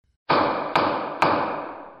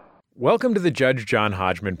Welcome to the Judge John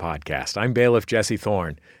Hodgman podcast. I'm bailiff Jesse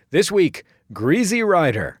Thorne. This week, Greasy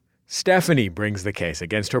Rider. Stephanie brings the case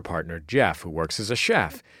against her partner, Jeff, who works as a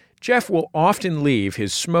chef. Jeff will often leave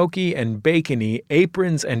his smoky and bacony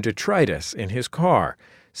aprons and detritus in his car.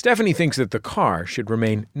 Stephanie thinks that the car should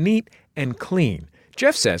remain neat and clean.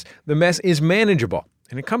 Jeff says the mess is manageable,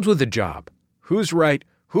 and it comes with a job. Who's right?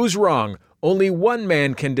 Who's wrong? Only one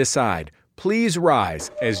man can decide. Please rise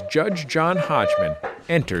as Judge John Hodgman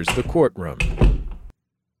enters the courtroom.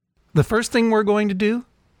 The first thing we're going to do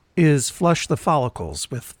is flush the follicles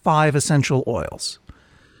with 5 essential oils.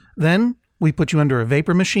 Then we put you under a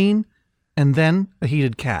vapor machine and then a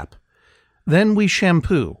heated cap. Then we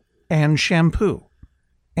shampoo and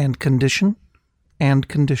condition and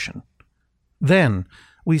condition. Then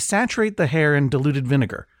we saturate the hair in diluted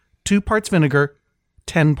vinegar, 2 parts vinegar,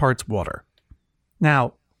 10 parts water.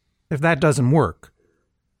 Now, if that doesn't work,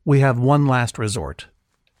 we have one last resort.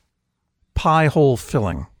 Pie hole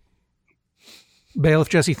filling. Bailiff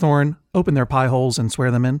Jesse Thorne, open their pie holes and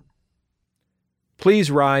swear them in. Please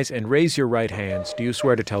rise and raise your right hands. Do you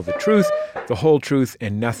swear to tell the truth, the whole truth,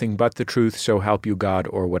 and nothing but the truth, so help you God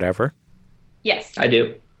or whatever? Yes. I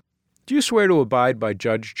do. Do you swear to abide by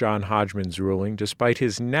Judge John Hodgman's ruling, despite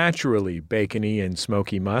his naturally bacony and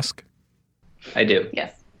smoky musk? I do.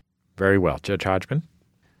 Yes. Very well. Judge Hodgman?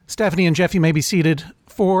 Stephanie and Jeff, you may be seated.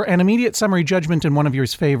 For an immediate summary judgment in one of your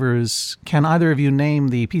favors, can either of you name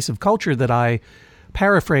the piece of culture that I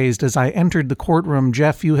paraphrased as I entered the courtroom?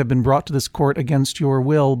 Jeff, you have been brought to this court against your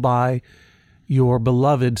will by your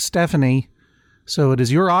beloved Stephanie. So it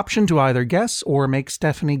is your option to either guess or make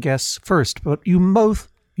Stephanie guess first. But you both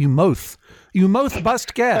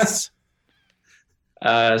must guess.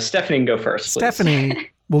 Stephanie can go first, please. Stephanie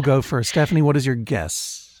will go first. Stephanie, what is your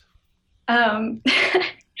guess?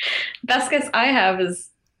 Best guess I have is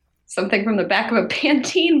something from the back of a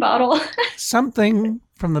Pantene bottle. Something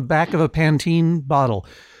from the back of a Pantene bottle.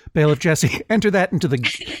 Bailiff Jesse, enter that into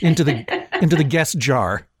the guess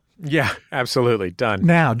jar. Yeah, absolutely. Done.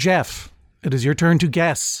 Now, Jeff, it is your turn to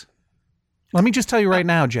guess. Let me just tell you right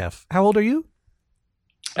now, Jeff, how old are you?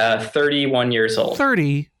 31 years old.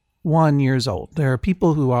 31 years old. There are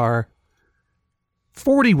people who are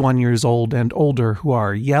 41 years old and older who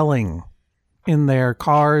are yelling in their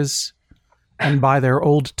cars and by their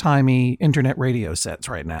old-timey internet radio sets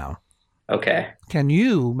right now. Okay. Can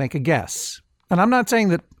you make a guess? And I'm not saying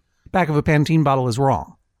that back of a Pantene bottle is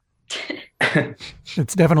wrong.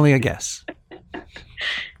 It's definitely a guess.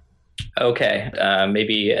 Okay.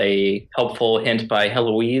 Maybe a helpful hint by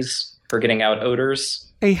Heloise for getting out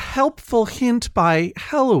odors. A helpful hint by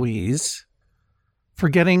Heloise for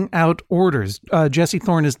getting out orders. Jesse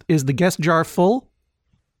Thorne, is the guess jar full?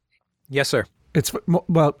 Yes, sir.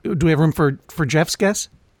 Well, do we have room for Jeff's guess?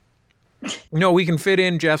 No, we can fit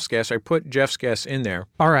in Jeff's guess. I put Jeff's guess in there.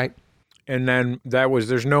 All right. And then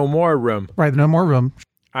there's no more room. Right, no more room.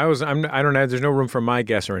 I don't know, there's no room for my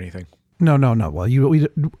guess or anything. No. Well, you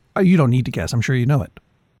don't need to guess. I'm sure you know it.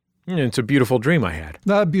 It's a beautiful dream I had.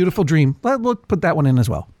 A beautiful dream. We'll put that one in as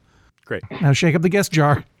well. Great. Now shake up the guess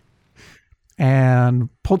jar and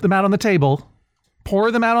put them out on the table.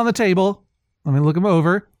 Pour them out on the table. Let me look them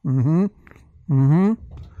over.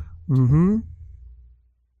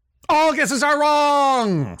 All guesses are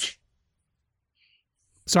wrong.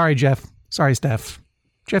 Sorry, Jeff. Sorry, Steph.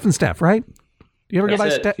 Jeff and Steph, right? You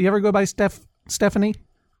ever go by Stephanie?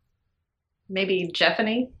 Maybe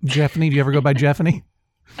Jeffany. Jeffany. Do you ever go by Jeffany?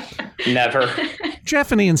 Never.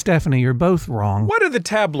 Jeffany and Stephanie, you're both wrong. What do the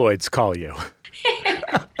tabloids call you?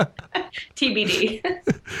 TBD.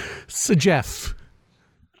 So Jeff.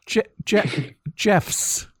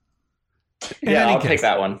 Jeff's. I'll take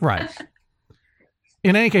that one. Right.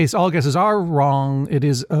 In any case, all guesses are wrong. It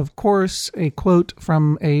is, of course, a quote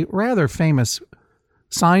from a rather famous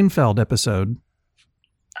Seinfeld episode.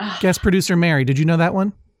 Guest producer Mary, did you know that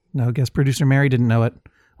one? No, guest producer Mary didn't know it.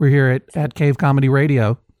 We're here at Cave Comedy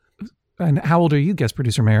Radio. And how old are you, guest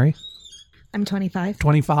producer Mary? I'm 25.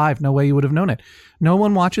 25. No way you would have known it. No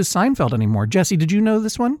one watches Seinfeld anymore. Jesse, did you know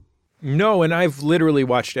this one? No, and I've literally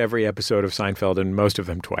watched every episode of Seinfeld and most of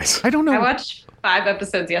them twice. I don't know. I watched 5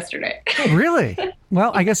 episodes yesterday. Really?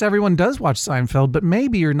 Well, I guess everyone does watch Seinfeld, but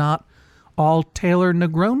maybe you're not all Taylor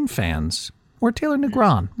Negron fans. Or Taylor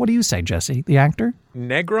Negron. What do you say, Jesse? The actor?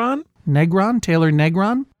 Negron? Negron? Taylor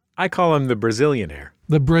Negron? I call him the Brazilianaire.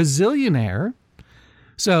 The Brazilianaire.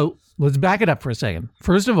 So let's back it up for a second.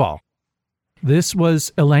 First of all, this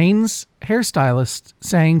was Elaine's hairstylist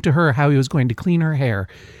saying to her how he was going to clean her hair.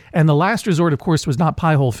 And the last resort, of course, was not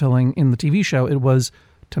pie hole filling in the TV show. It was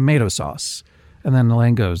tomato sauce. And then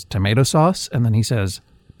Elaine goes, tomato sauce? And then he says,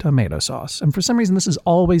 tomato sauce. And for some reason, this has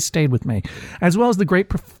always stayed with me, as well as the great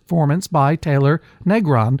performance by Taylor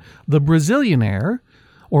Negron, the Brazilianaire,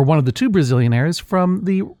 or one of the two Brazilianaires from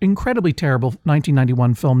the incredibly terrible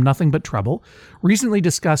 1991 film Nothing But Trouble, recently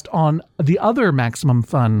discussed on the other Maximum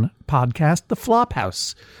Fun podcast, The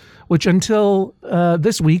Flophouse, which until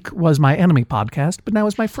this week was my enemy podcast, but now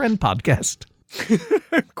is my friend podcast.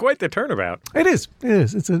 Quite the turnabout. It is. It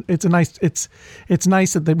is. It's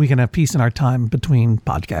nice that we can have peace in our time between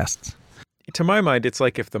podcasts. To my mind, it's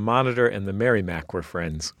like if the Monitor and the Merrimack were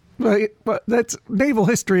friends. But that's naval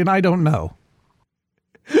history, and I don't know.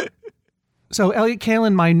 So Elliott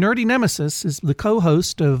Kalan, my nerdy nemesis, is the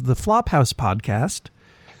co-host of the Flophouse podcast,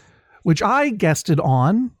 which I guested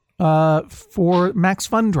on for Max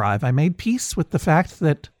Fun Drive. I made peace with the fact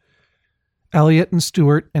that Elliot and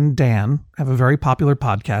Stuart and Dan have a very popular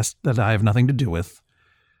podcast that I have nothing to do with.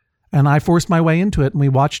 And I forced my way into it, and we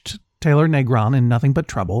watched Taylor Negron in Nothing But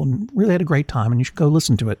Trouble and really had a great time, and you should go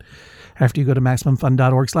listen to it after you go to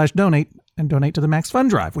MaximumFun.org/donate and donate to the Max Fun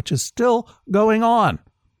Drive, which is still going on.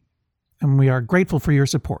 And we are grateful for your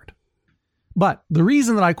support. But the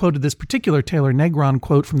reason that I quoted this particular Taylor Negron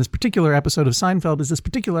quote from this particular episode of Seinfeld is this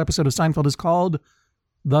particular episode of Seinfeld is called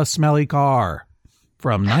The Smelly Car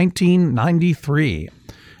from 1993.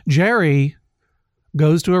 Jerry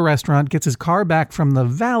goes to a restaurant, gets his car back from the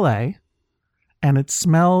valet, and it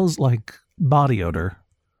smells like body odor.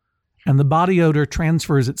 And the body odor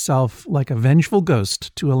transfers itself like a vengeful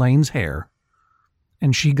ghost to Elaine's hair.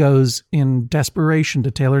 And she goes in desperation to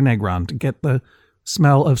Taylor Negron to get the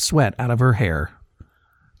smell of sweat out of her hair.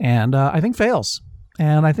 And I think fails.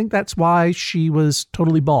 And I think that's why she was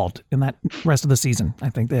totally bald in that rest of the season. I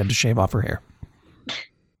think they had to shave off her hair.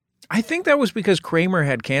 I think that was because Kramer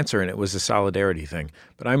had cancer and it was a solidarity thing.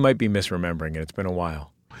 But I might be misremembering it. It's been a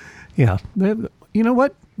while. Yeah. You know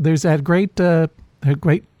what? There's that great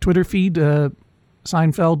Twitter feed,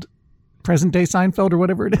 Seinfeld, present day Seinfeld or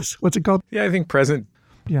whatever it is. What's it called? Yeah, I think present.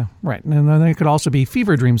 Yeah, right. And then there could also be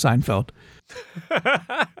Fever Dream Seinfeld.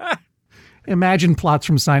 Imagine plots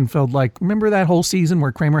from Seinfeld like, remember that whole season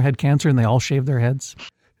where Kramer had cancer and they all shaved their heads?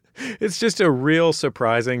 It's just a real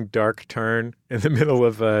surprising dark turn in the middle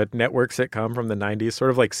of a network sitcom from the 90s,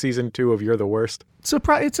 sort of like season 2 of You're the Worst.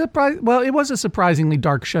 Well, it was a surprisingly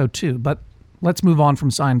dark show too, but let's move on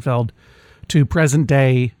from Seinfeld to present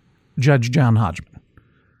day Judge John Hodgman.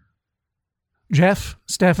 Jeff,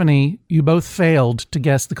 Stephanie, you both failed to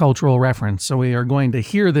guess the cultural reference, so we are going to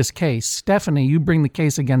hear this case. Stephanie, you bring the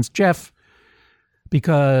case against Jeff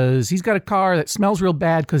because he's got a car that smells real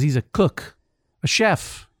bad because he's a cook, a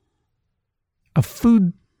chef, a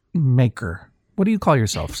food maker. What do you call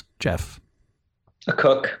yourself, Jeff? A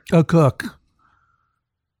cook. A cook.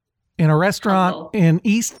 In a restaurant in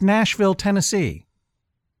East Nashville, Tennessee.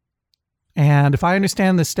 And if I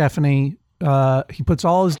understand this, Stephanie, he puts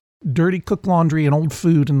all his dirty cook laundry and old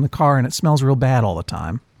food in the car and it smells real bad all the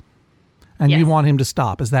time. And Yes. You want him to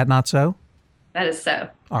stop. Is that not so? That is so.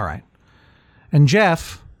 All right. And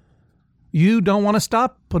Jeff, you don't want to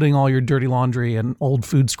stop putting all your dirty laundry and old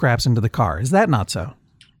food scraps into the car. Is that not so?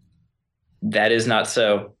 That is not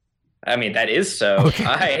so. I mean, that is so.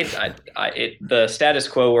 Okay. The status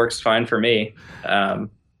quo works fine for me. I'm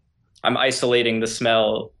isolating the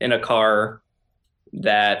smell in a car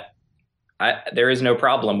that there is no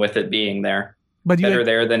problem with it being there. But Better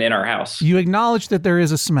there than in our house. You acknowledge that there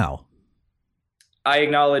is a smell. I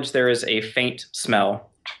acknowledge there is a faint smell.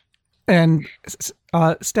 And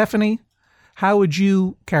Stephanie, how would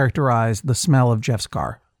you characterize the smell of Jeff's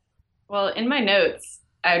car? Well, in my notes,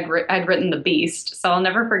 I'd written the beast, so I'll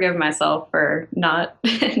never forgive myself for not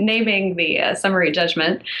naming the summary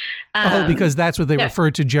judgment. Because that's what they no. refer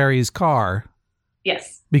to Jerry's car.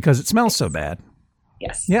 Yes. Because it smells so bad.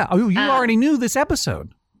 Yes. Yeah. Oh, you already knew this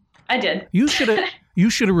episode. I did. You should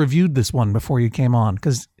have reviewed this one before you came on.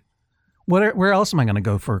 Because where else am I going to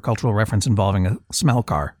go for a cultural reference involving a smell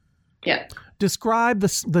car? Yeah. Describe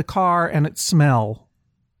the car and its smell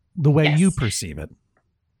the way Yes. you perceive it.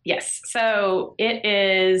 Yes. So it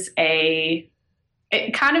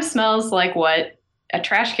kind of smells like what a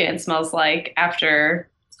trash can smells like after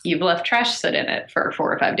you've left trash sit in it for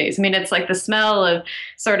 4 or 5 days. I mean, it's like the smell of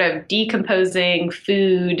sort of decomposing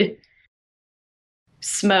food,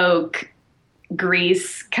 smoke,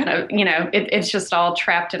 grease, kind of, it's just all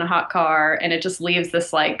trapped in a hot car. And it just leaves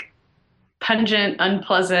this like pungent,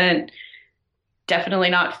 unpleasant, definitely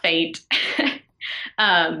not faint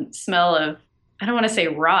smell of, I don't want to say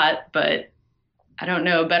rot, but I don't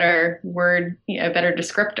know a better word, a better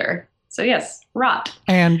descriptor. So yes, rot.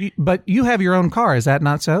 But you have your own car, is that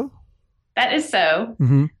not so? That is so.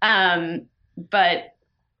 Mm-hmm. But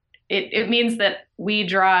it means that we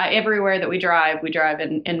drive everywhere that we drive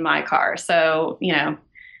in my car. So,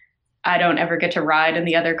 I don't ever get to ride in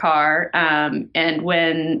the other car. And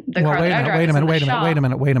when the car that I drive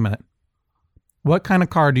wait a minute. What kind of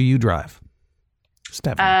car do you drive,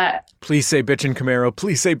 Stephanie? Please say bitchin' Camaro.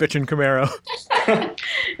 Please say bitchin' Camaro.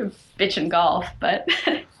 Bitchin' Golf, but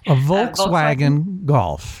a Volkswagen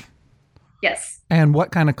Golf. Yes. And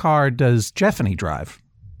what kind of car does Jeffany drive?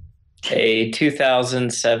 A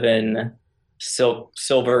 2007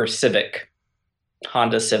 silver Civic.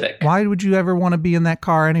 Honda Civic. Why would you ever want to be in that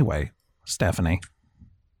car anyway, Stephanie?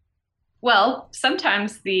 Well,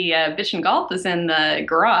 sometimes the bitchin' Golf is in the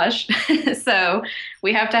garage, so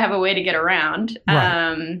we have to have a way to get around.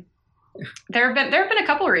 Right. There have been a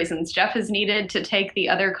couple of reasons. Jeff has needed to take the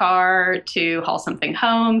other car to haul something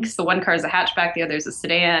home because the one car is a hatchback, the other is a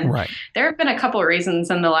sedan. Right. There have been a couple of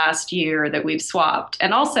reasons in the last year that we've swapped.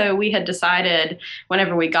 And also we had decided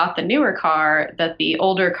whenever we got the newer car that the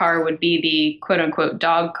older car would be the quote unquote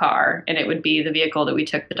dog car. And it would be the vehicle that we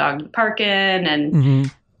took the dog to the park in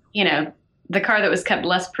and, the car that was kept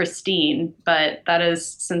less pristine, but that has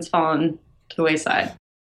since fallen to the wayside.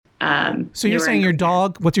 So you're saying your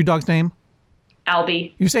dog, what's your dog's name?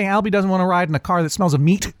 Albie. You're saying Albie doesn't want to ride in a car that smells of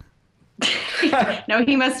meat? No,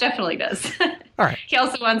 he most definitely does. All right. He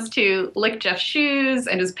also wants to lick Jeff's shoes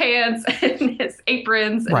and his pants and his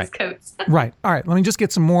aprons and his coats. Right. All right. Let me just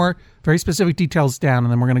get some more very specific details down,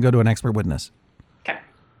 and then we're going to go to an expert witness. Okay.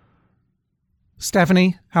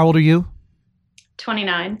 Stephanie, how old are you?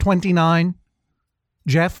 29. 29.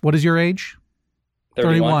 Jeff, what is your age?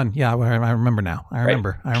 31. Yeah, I remember now. I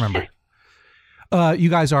remember. You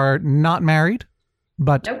guys are not married,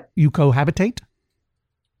 but nope. You cohabitate?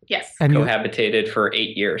 Yes. And cohabitated for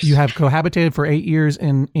 8 years. You have cohabitated for 8 years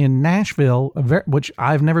in Nashville, which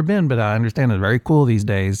I've never been, but I understand is very cool these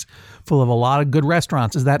days, full of a lot of good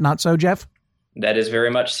restaurants. Is that not so, Jeff? That is very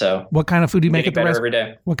much so. What kind of food do you make at the restaurant? Every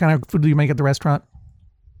day. What kind of food do you make at the restaurant?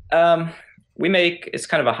 It's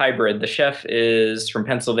kind of a hybrid. The chef is from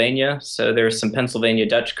Pennsylvania, so there's some Pennsylvania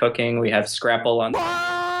Dutch cooking. We have scrapple on.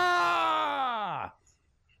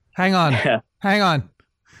 Hang on.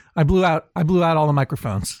 I blew out all the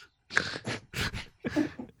microphones.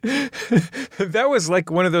 That was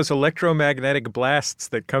like one of those electromagnetic blasts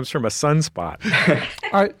that comes from a sunspot.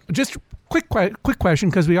 All right, just quick question,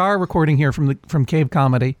 because we are recording here from Cave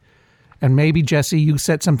Comedy. And maybe, Jesse, you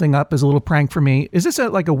set something up as a little prank for me. Is this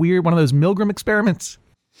like a weird one of those Milgram experiments?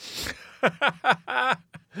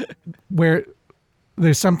 Where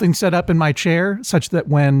there's something set up in my chair such that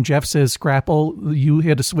when Jeff says scrapple, you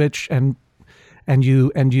hit a switch and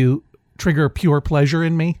you trigger pure pleasure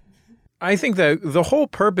in me? I think the whole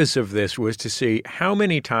purpose of this was to see how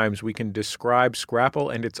many times we can describe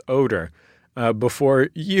scrapple and its odor before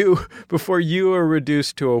you are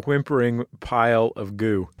reduced to a whimpering pile of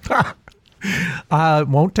goo.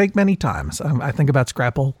 Won't take many times. I think about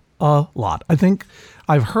Scrapple a lot. I think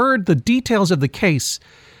I've heard the details of the case,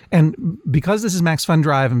 and because this is Max Fun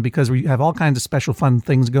Drive and because we have all kinds of special fun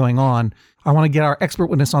things going on, I want to get our expert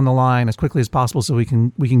witness on the line as quickly as possible so we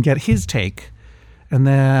can get his take, and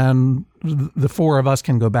then the four of us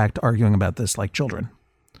can go back to arguing about this like children.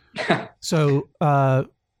 So,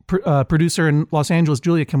 producer in Los Angeles,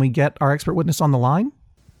 Julia, can we get our expert witness on the line?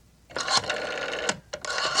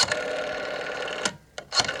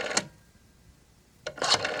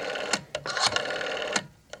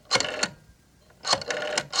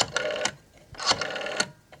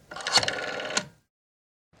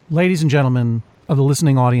 Ladies and gentlemen of the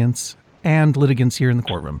listening audience and litigants here in the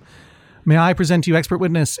courtroom, may I present to you expert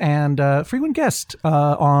witness and frequent guest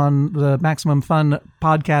on the Maximum Fun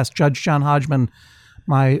podcast, Judge John Hodgman,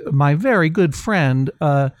 my very good friend,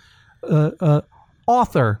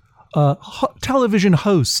 author, television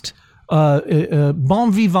host,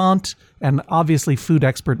 bon vivant, and obviously food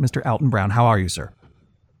expert, Mr. Alton Brown. How are you, sir?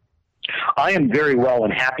 I am very well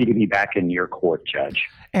and happy to be back in your court, Judge.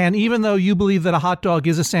 And even though you believe that a hot dog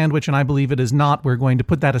is a sandwich and I believe it is not, we're going to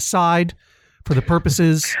put that aside for the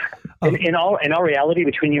purposes of... In all reality,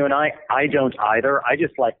 between you and I don't either. I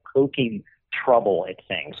just like poking trouble at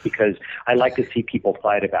things because I like to see people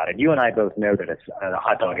fight about it. You and I both know that a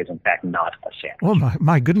hot dog is in fact not a sandwich. Oh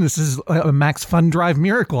my goodness, this is a Max Fun Drive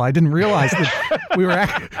miracle. I didn't realize that we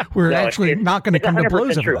were actually not going to come to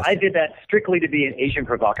blows over this. I did that strictly to be an Asian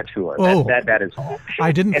provocateur. Oh, that is all.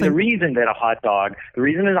 The reason that a hot dog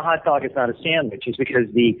is not a sandwich is because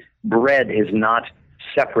the bread is not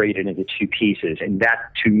separated into two pieces. And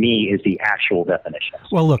that, to me, is the actual definition.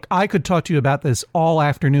 Well, look, I could talk to you about this all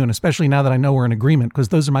afternoon, especially now that I know we're in agreement, because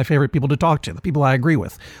those are my favorite people to talk to, the people I agree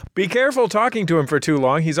with. Be careful talking to him for too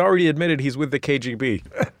long. He's already admitted he's with the KGB.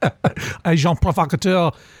 Agent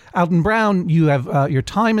provocateur. Alton Brown, you have your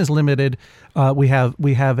time is limited. We have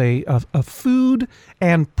a food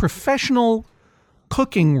and professional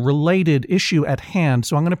cooking related issue at hand.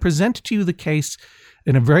 So I'm going to present to you the case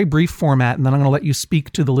in a very brief format, and then I'm going to let you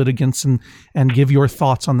speak to the litigants and give your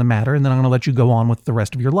thoughts on the matter, and then I'm going to let you go on with the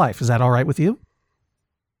rest of your life. Is that all right with you?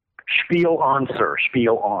 Spiel on, sir.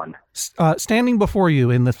 Spiel on. Standing before you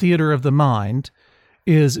in the theater of the mind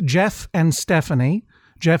is Jeff and Stephanie.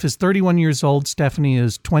 Jeff is 31 years old. Stephanie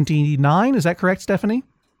is 29. Is that correct, Stephanie?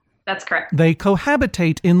 That's correct. They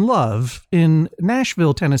cohabitate in love in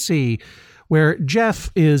Nashville, Tennessee, where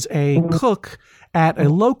Jeff is a cook at a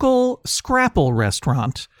local Scrapple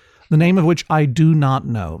restaurant, the name of which I do not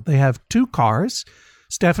know. They have two cars.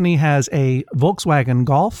 Stephanie has a Volkswagen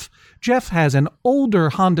Golf. Jeff has an older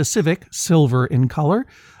Honda Civic, silver in color,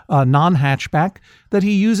 non-hatchback, that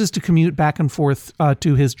he uses to commute back and forth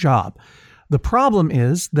to his job. The problem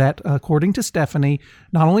is that, according to Stephanie,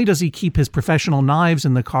 not only does he keep his professional knives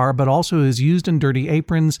in the car, but also his used and dirty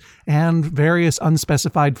aprons and various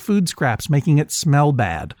unspecified food scraps, making it smell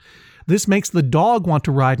bad. This makes the dog want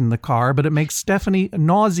to ride in the car, but it makes Stephanie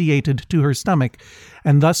nauseated to her stomach,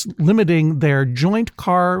 and thus limiting their joint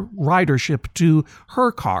car ridership to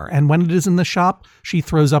her car. And when it is in the shop, she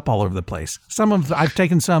throws up all over the place. I've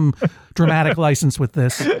taken some dramatic license with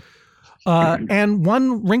this. And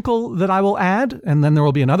one wrinkle that I will add, and then there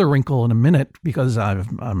will be another wrinkle in a minute, because I'm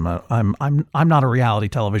not a reality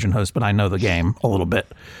television host, but I know the game a little bit,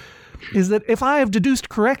 is that if I have deduced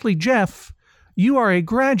correctly, Jeff, you are a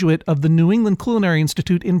graduate of the New England Culinary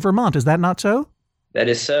Institute in Vermont. Is that not so? That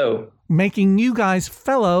is so. Making you guys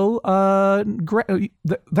fellow,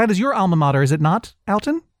 that is your alma mater, is it not,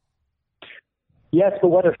 Alton? Yes, but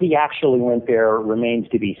whether he actually went there remains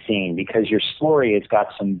to be seen, because your story has got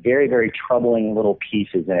some very, very troubling little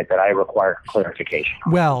pieces in it that I require clarification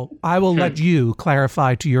on. Well, I will let you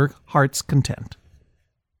clarify to your heart's content.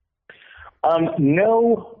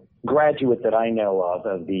 No graduate that I know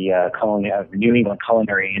of the New England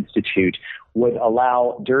Culinary Institute would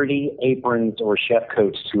allow dirty aprons or chef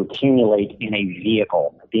coats to accumulate in a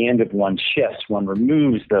vehicle. At the end of one shift, one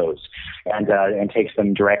removes those and takes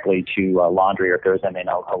them directly to laundry, or throws them in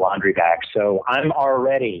a laundry bag. So I'm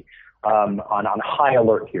already on high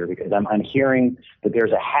alert here, because I'm hearing that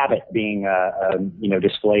there's a habit being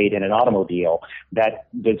displayed in an automobile that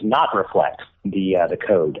does not reflect the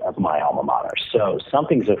code of my alma mater. So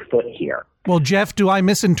something's afoot here. Well, Jeff, do I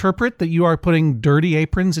misinterpret that you are putting dirty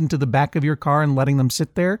aprons into the back of your car and letting them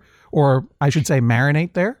sit there, or I should say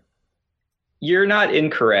marinate there? You're not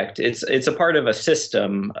incorrect. It's a part of a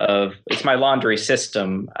system it's my laundry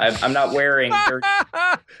system. I'm not wearing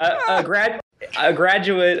a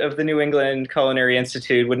graduate of the New England Culinary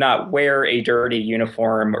Institute would not wear a dirty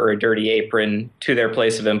uniform or a dirty apron to their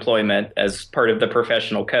place of employment as part of the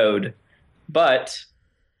professional code. But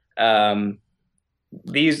they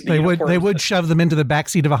would shove them into the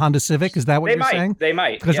backseat of a Honda Civic. Is that what you're saying? They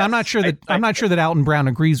might. Because yes. I'm not sure that Alton Brown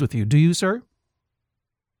agrees with you. Do you, sir?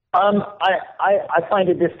 I find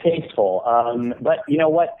it distasteful. But you know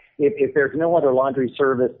what? If there's no other laundry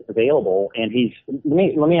service available, and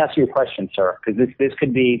let me ask you a question, sir, because this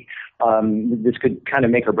could be this could kind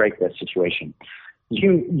of make or break this situation.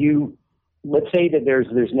 You let's say that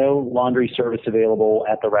there's no laundry service available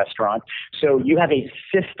at the restaurant, so you have a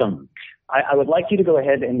system. I would like you to go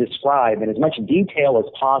ahead and describe in as much detail as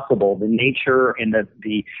possible the nature and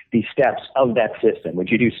the steps of that system. Would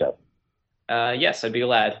you do so? Yes, I'd be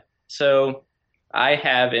glad. So I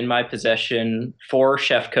have in my possession 4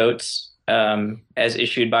 chef coats as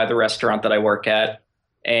issued by the restaurant that I work at,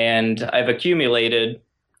 and I've accumulated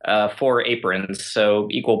 4 aprons, so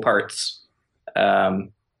equal parts.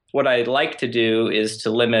 What I'd like to do is to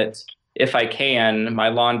limit, if I can, my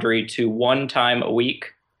laundry to 1 time a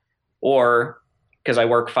week, or because I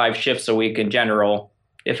work 5 shifts a week in general,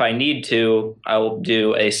 if I need to, I will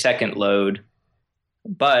do a second load.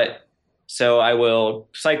 But so I will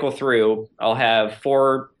cycle through. I'll have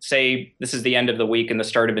 4, say this is the end of the week and the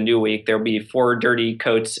start of a new week. There'll be 4 dirty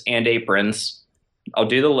coats and aprons. I'll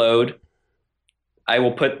do the load. I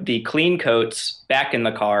will put the clean coats back in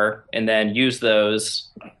the car and then use those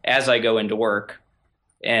as I go into work.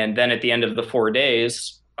 And then at the end of the 4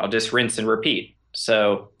 days, I'll just rinse and repeat.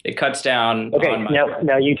 So it cuts down. Okay.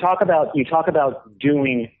 Now you talk about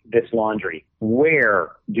doing this laundry.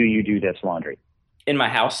 Where do you do this laundry? In my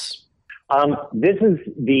house. This is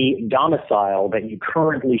the domicile that you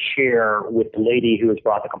currently share with the lady who has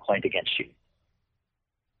brought the complaint against you.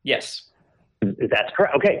 Yes. That's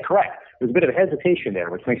correct. Okay, correct. There's a bit of a hesitation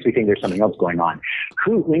there, which makes me think there's something else going on.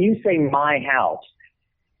 When you say my house,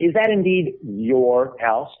 is that indeed your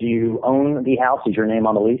house? Do you own the house? Is your name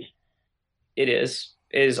on the lease? It is.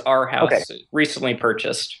 It is our house, okay. Recently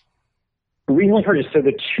purchased. Recently purchased. So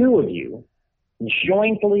the two of you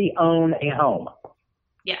jointly own a home.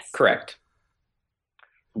 Yes. Correct.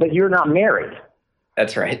 But you're not married.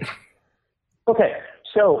 That's right. Okay.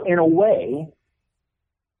 So in a way,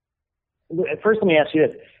 first let me ask you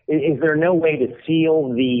this. Is there no way to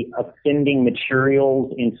seal the offending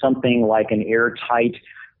materials in something like an airtight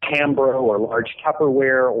Cambro or large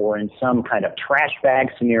Tupperware or in some kind of trash bag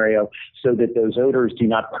scenario so that those odors do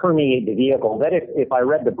not permeate the vehicle? That, if I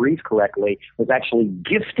read the brief correctly, was actually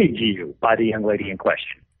gifted you by the young lady in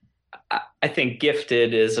question. I think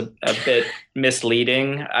gifted is a bit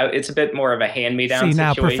misleading. It's a bit more of a hand-me-down situation. See,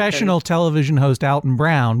 now professional television host Alton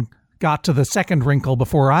Brown got to the second wrinkle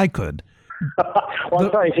before I could. Well,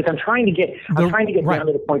 I'm sorry, because I'm trying to get right. down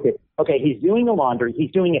to the point that, okay, he's doing the laundry, he's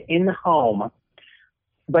doing it in the home,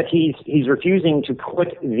 but he's refusing to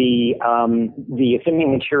put the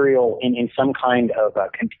offending material in some kind of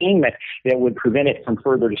containment that would prevent it from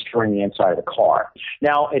further destroying the inside of the car.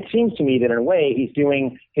 Now, it seems to me that in a way he's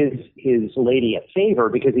doing his lady a favor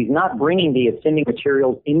because he's not bringing the offending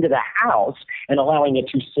materials into the house and allowing it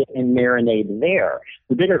to sit and marinate there.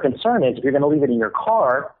 The bigger concern is if you're going to leave it in your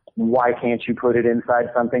car, why can't you put it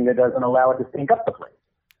inside something that doesn't allow it to stink up the place?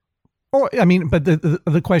 Oh, I mean, but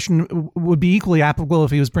the question would be equally applicable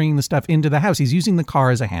if he was bringing the stuff into the house. He's using the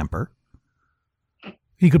car as a hamper.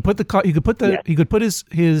 He could put the car. He could put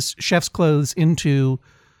his chef's clothes into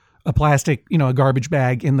a plastic, a garbage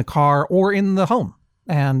bag in the car or in the home,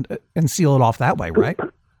 and seal it off that way, right?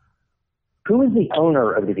 Who is the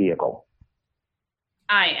owner of the vehicle?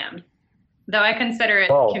 I am. Though I consider it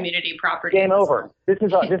community property. Game over. This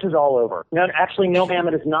is all over. No, actually, no, ma'am,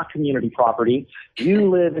 it is not community property. You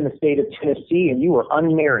live in the state of Tennessee, and you are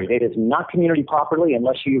unmarried. It is not community property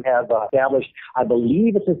unless you have established, I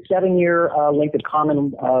believe it's a 7-year length of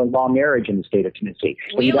common law marriage in the state of Tennessee.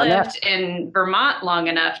 We lived in Vermont long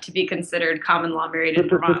enough to be considered common law married in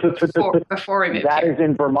Vermont before we moved That here. is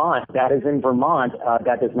in Vermont. That is in Vermont.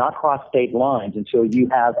 That does not cross state lines until you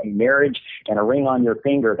have a marriage and a ring on your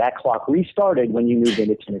finger. That clock restarted when you moved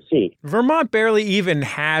into Tennessee. Vermont barely even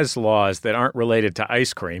has laws that aren't related to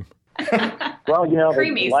ice cream. Well,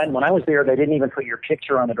 when I was there, they didn't even put your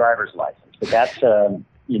picture on the driver's license. But that's,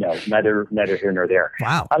 neither here nor there.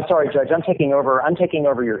 Wow. I'm sorry, Judge. I'm taking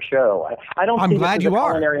over your show. I don't see this as a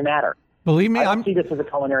culinary matter. Believe me, I don't see this as a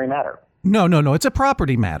culinary matter. No. It's a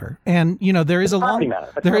property matter, and there is a long.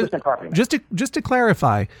 There is just to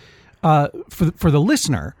clarify, for the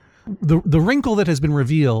listener, the wrinkle that has been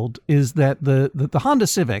revealed is that the Honda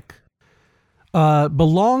Civic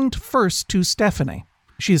belonged first to Stephanie.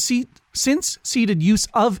 She has since ceded use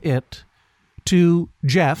of it to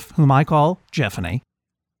Jeff, whom I call Jeffany,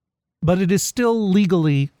 but it is still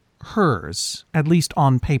legally hers, at least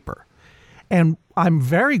on paper. And I'm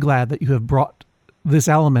very glad that you have brought this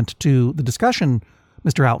element to the discussion,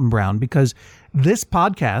 Mr. Alton Brown, because this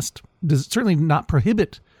podcast does certainly not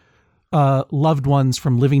prohibit loved ones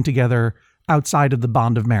from living together outside of the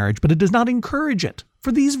bond of marriage, but it does not encourage it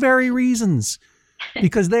for these very reasons,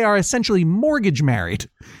 because they are essentially mortgage married.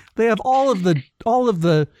 They have all of the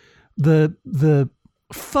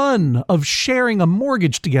fun of sharing a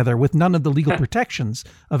mortgage together with none of the legal protections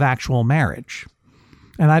of actual marriage.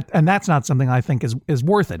 And that's not something I think is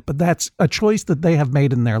worth it, but that's a choice that they have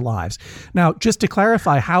made in their lives. Now, just to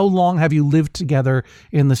clarify, how long have you lived together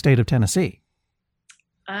in the state of Tennessee?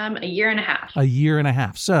 A year and a half. A year and a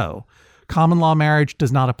half. So, common law marriage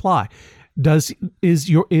does not apply.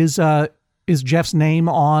 Is Jeff's name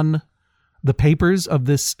on the papers of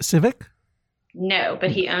this Civic? No,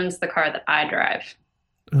 but he owns the car that I drive.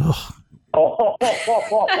 Ugh.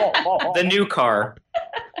 The new car.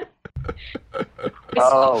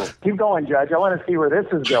 Keep going, Judge. I want to see where this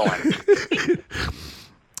is going.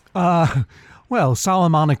 Well,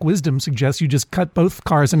 Solomonic wisdom suggests you just cut both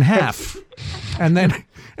cars in half, and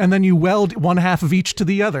then you weld one half of each to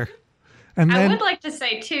the other. And then, I would like to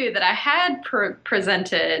say too that I had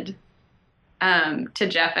presented to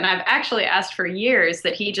Jeff, and I've actually asked for years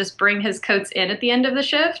that he just bring his coats in at the end of the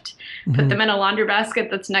shift, put them in a laundry basket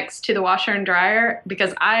that's next to the washer and dryer,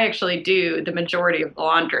 because I actually do the majority of the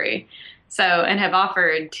laundry. So, and have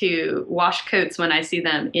offered to wash coats when I see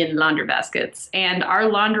them in laundry baskets. And our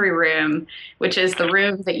laundry room, which is the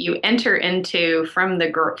room that you enter into from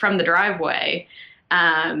the driveway,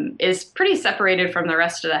 is pretty separated from the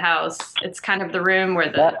rest of the house. It's kind of the room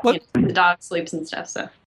where the dog sleeps and stuff. So,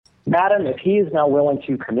 Madam, if he is now willing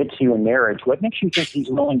to commit to you in marriage, what makes you think he's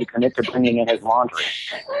willing to commit to bringing in his laundry?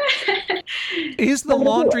 Is the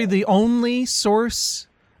laundry the only source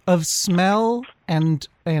of smell and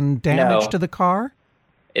damage to the car?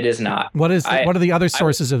 It is not. What are the other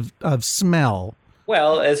sources of smell?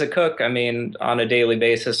 Well, as a cook, I mean, on a daily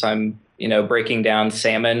basis, I'm breaking down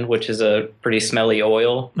salmon, which is a pretty smelly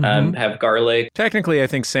oil. Have garlic. Technically, I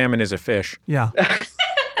think salmon is a fish. Yeah.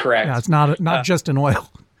 Correct. Yeah, it's not just an oil.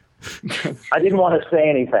 I didn't want to say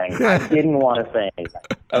anything.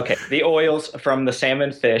 Okay, the oils from the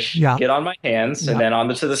salmon fish get on my hands and then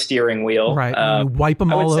onto the steering wheel. Right, you wipe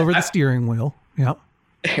them all over the steering wheel. Yep.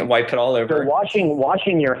 Wipe it all over. So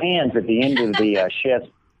washing your hands at the end of the shift.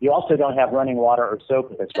 You also don't have running water or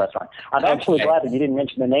soap at this restaurant. I'm actually glad that you didn't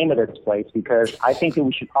mention the name of this place, because I think that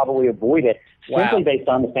we should probably avoid it simply based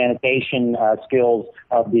on the sanitation skills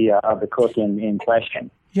of the cook in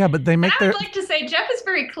question. Yeah, but they make I would like to say Jeff is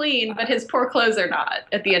very clean, but his poor clothes are not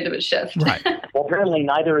at the end of his shift. Right. Well, apparently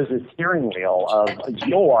neither is the steering wheel of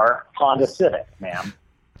your Honda Civic, ma'am.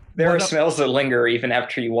 There are smells that linger even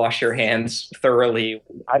after you wash your hands thoroughly.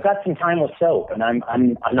 I've got some time with soap, and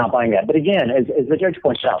I'm not buying that. But again, as the judge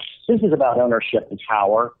points out, this is about ownership and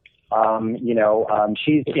power.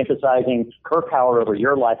 She's emphasizing her power over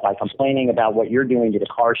your life by complaining about what you're doing to the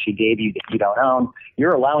car she gave you that you don't own.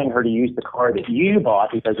 You're allowing her to use the car that you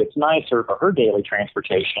bought because it's nicer for her daily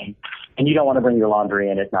transportation, and you don't want to bring your laundry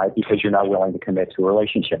in at night because you're not willing to commit to a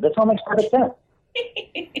relationship. This all makes perfect sense.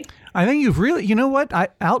 I think you've really, you know what,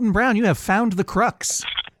 Alton Brown, you have found the crux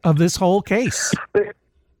of this whole case.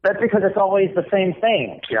 That's because it's always the same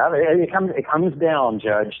thing. Yeah, it comes down,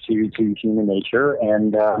 Judge, to human nature,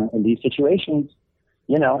 and in these situations,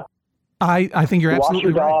 I think you're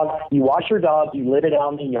absolutely right. You wash your dog, you let it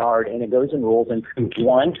out in the yard, and it goes and rolls in poop.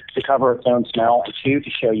 1, to cover its own smell, and 2, to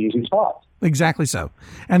show you who's boss. Exactly so.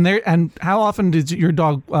 And how often does your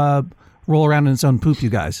dog roll around in its own poop, you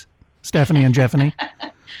guys? Stephanie and Jeffany?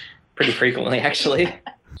 Pretty frequently, actually.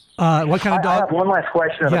 What kind of dog? I have one last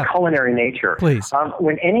question of a culinary nature. Please.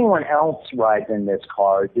 When anyone else rides in this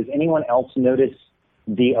car, does anyone else notice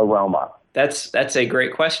the aroma? That's a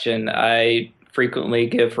great question. I frequently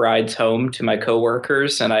give rides home to my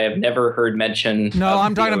coworkers, and I have never heard mention. No,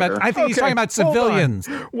 I'm talking about. I think he's talking about civilians.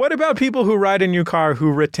 What about people who ride in your car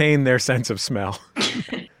who retain their sense of smell?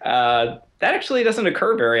 That actually doesn't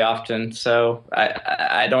occur very often, so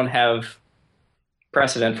I don't have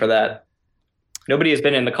precedent for that. Nobody has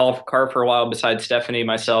been in the car for a while besides Stephanie,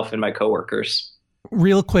 myself, and my coworkers.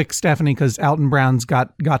 Real quick, Stephanie, because Alton Brown's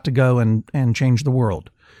got to go and change the world.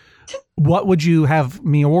 What would you have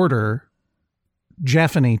me order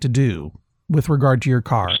Jeffany to do with regard to your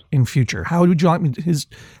car in future? How would you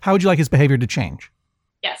like his behavior to change?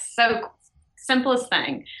 Yes. So simplest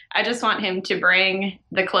thing. I just want him to bring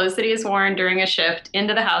the clothes that he has worn during a shift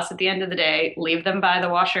into the house at the end of the day, leave them by the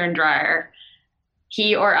washer and dryer.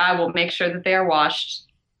 He or I will make sure that they are washed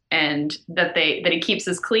and that he keeps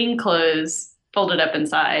his clean clothes folded up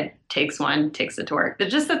inside, takes it to work. But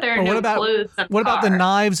just that there are no clothes in the car. What about the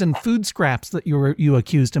knives and food scraps that you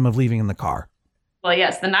accused him of leaving in the car? Well,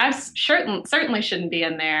 yes, the knives certainly shouldn't be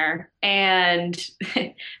in there. And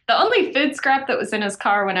the only food scrap that was in his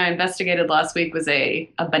car when I investigated last week was a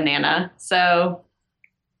banana. So,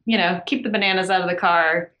 keep the bananas out of the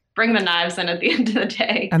car, bring the knives in at the end of the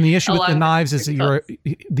day. And the issue with the knives is that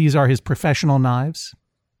these are his professional knives?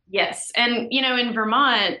 Yes. And, in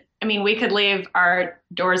Vermont, I mean, we could leave our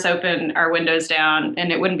doors open, our windows down,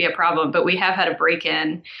 and it wouldn't be a problem. But we have had a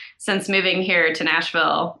break-in since moving here to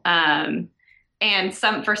Nashville. And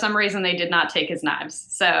for some reason, they did not take his knives.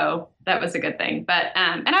 So that was a good thing. But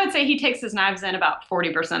and I would say he takes his knives in about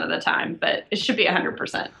 40% of the time, but it should be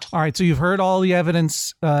 100%. All right. So you've heard all the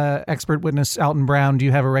evidence. Expert witness Alton Brown, do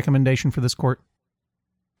you have a recommendation for this court?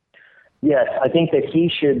 Yes, I think that she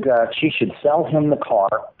should sell him the car,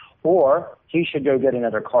 or he should go get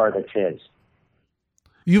another car that's his.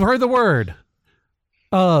 You've heard the word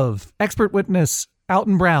of expert witness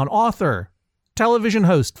Alton Brown, author, television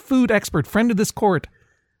host, food expert, friend of this court,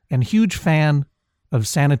 and huge fan of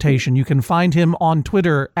sanitation. You can find him on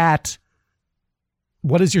Twitter at,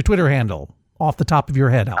 what is your Twitter handle off the top of your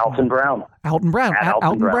head? Alton Brown. Alton Brown. At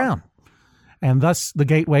Alton Brown. And thus the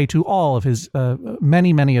gateway to all of his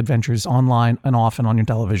many, many adventures online and off and on your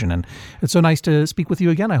television. And it's so nice to speak with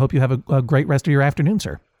you again. I hope you have a great rest of your afternoon,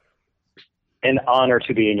 sir. An honor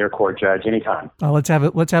to be in your court, Judge. Anytime. Let's have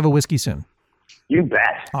a whiskey soon. You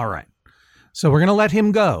bet. All right. So we're going to let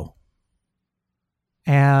him go.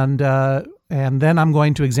 And And then I'm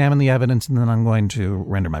going to examine the evidence, and then I'm going to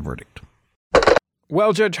render my verdict.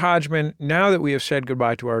 Well, Judge Hodgman, now that we have said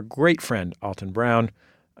goodbye to our great friend, Alton Brown,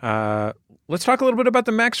 let's talk a little bit about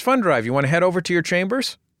the Max Fun Drive. You want to head over to your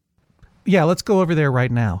chambers? Yeah, let's go over there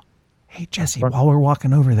right now. Hey, Jesse, while we're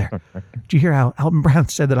walking over there, did you hear how Alton Brown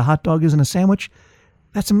said that a hot dog isn't a sandwich?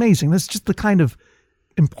 That's amazing. That's just the kind of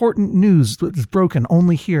important news that is broken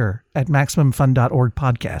only here at MaximumFun.org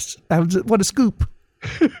podcasts. What a scoop.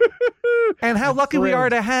 And how lucky we are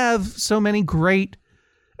to have so many great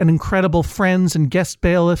and incredible friends and guest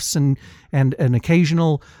bailiffs and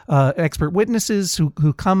occasional expert witnesses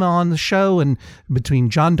who come on the show, and between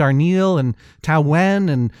John Darnielle and Tao Wen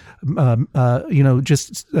and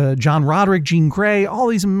John Roderick, Jean Grey, all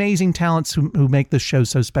these amazing talents who make this show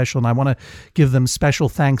so special. And I want to give them special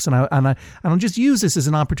thanks. And I'll just use this as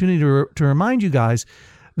an opportunity to remind you guys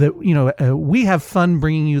that we have fun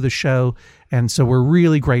bringing you the show, and so we're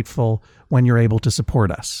really grateful when you're able to support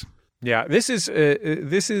us. Yeah, this is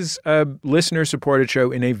a listener-supported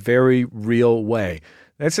show in a very real way.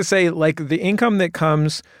 That's to say, like, the income that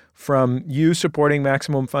comes from you supporting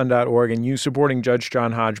MaximumFun.org and you supporting Judge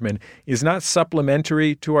John Hodgman is not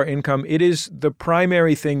supplementary to our income. It is the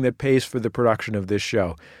primary thing that pays for the production of this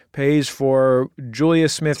show, pays for Julia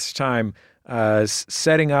Smith's time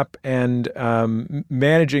setting up and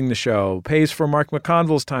managing the show, pays for Mark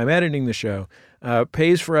McConville's time editing the show,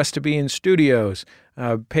 pays for us to be in studios,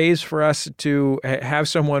 pays for us to have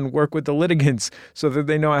someone work with the litigants so that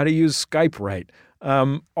they know how to use Skype right.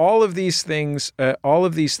 All of these things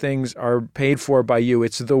are paid for by you.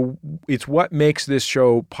 It's what makes this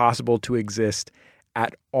show possible to exist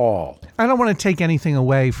at all. I don't want to take anything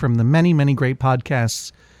away from the many, many great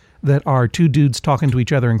podcasts that are two dudes talking to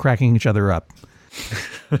each other and cracking each other up.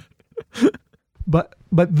 But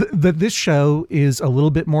this show is a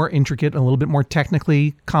little bit more intricate, a little bit more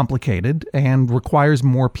technically complicated, and requires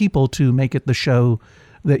more people to make it the show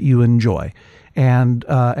that you enjoy. And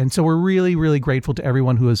so we're really, really grateful to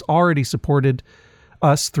everyone who has already supported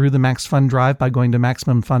us through the Max Fun Drive by going to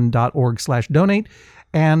MaximumFun.org/donate.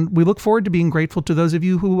 And we look forward to being grateful to those of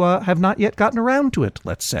you who have not yet gotten around to it,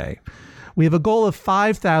 let's say. We have a goal of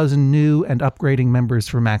 5,000 new and upgrading members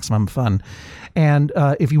for Maximum Fun. And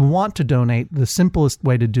if you want to donate, the simplest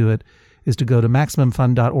way to do it is to go to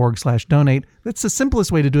MaximumFun.org/donate. That's the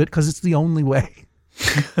simplest way to do it because it's the only way.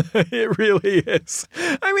 It really is.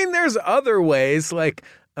 I mean, there's other ways, like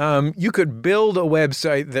you could build a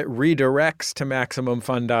website that redirects to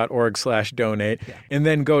MaximumFun.org/donate and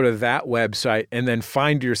then go to that website and then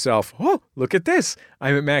find yourself, oh, look at this.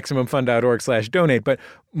 I'm at MaximumFun.org/donate. But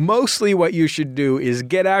mostly what you should do is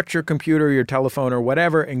get out your computer, your telephone, or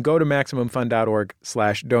whatever, and go to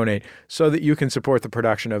MaximumFun.org/donate so that you can support the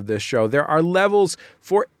production of this show. There are levels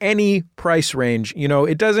for any price range.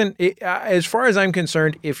 As far as I'm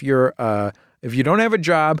concerned, if you don't have a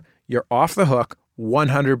job, you're off the hook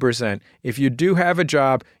 100%. If you do have a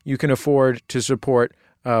job, you can afford to support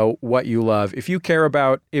what you love. If you care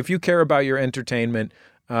about your entertainment,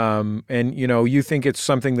 and you think it's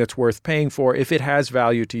something that's worth paying for, if it has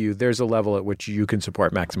value to you, there's a level at which you can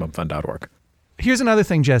support MaximumFun.org. Here's another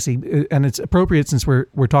thing, Jesse, and it's appropriate since we're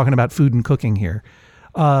talking about food and cooking here.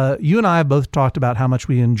 You and I have both talked about how much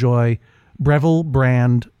we enjoy Breville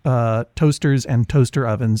brand toasters and toaster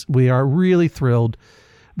ovens. We are really thrilled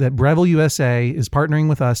that Breville USA is partnering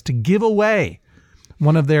with us to give away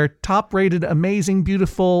one of their top-rated, amazing,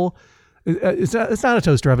 beautiful. It's not a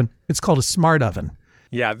toaster oven. It's called a smart oven.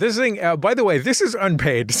 Yeah, this thing, by the way, this is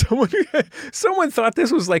unpaid. Someone thought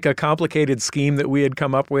this was like a complicated scheme that we had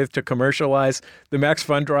come up with to commercialize the Max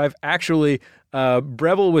Fun Drive. Actually,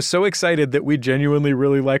 Breville was so excited that we genuinely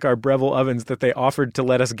really like our Breville ovens that they offered to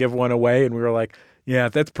let us give one away. And we were like, yeah,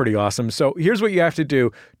 that's pretty awesome. So here's what you have to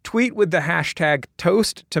do. Tweet with the hashtag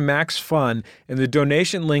 #ToastToMaxFun and the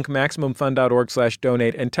donation link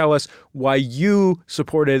MaximumFun.org/donate and tell us why you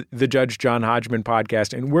supported the Judge John Hodgman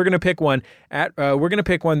podcast. And we're going to pick one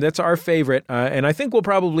that's our favorite. And I think we'll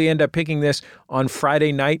probably end up picking this on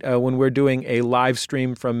Friday night when we're doing a live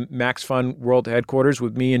stream from Max Fun World Headquarters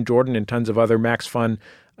with me and Jordan and tons of other Max Fun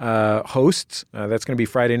hosts. That's going to be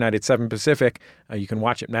Friday night at 7 Pacific. You can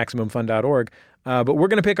watch it at MaximumFun.org. But we're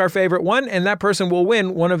going to pick our favorite one, and that person will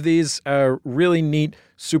win one of these really neat,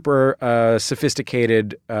 super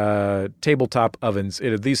sophisticated tabletop ovens.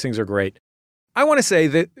 These things are great. I want to say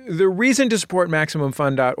that the reason to support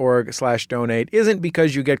MaximumFun.org/donate isn't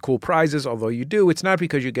because you get cool prizes, although you do. It's not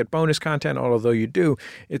because you get bonus content, although you do.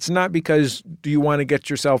 It's not because you want to get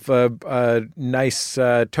yourself a nice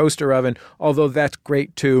toaster oven, although that's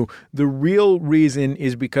great too. The real reason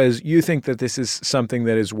is because you think that this is something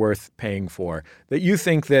that is worth paying for, that you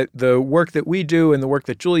think that the work that we do and the work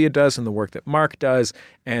that Julia does and the work that Mark does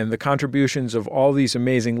and the contributions of all these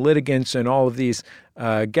amazing litigants and all of these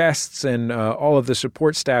guests and all of the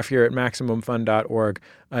support staff here at MaximumFun.org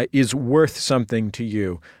is worth something to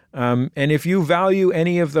you. And if you value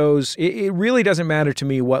any of those, it really doesn't matter to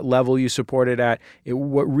me what level you support it at.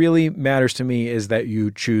 What really matters to me is that you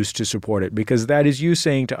choose to support it, because that is you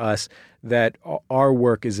saying to us that our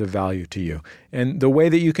work is of value to you. And the way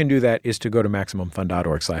that you can do that is to go to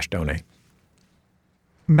MaximumFun.org/donate.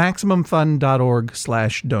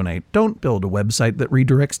 MaximumFun.org/donate. Don't build a website that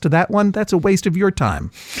redirects to that one. That's a waste of your time.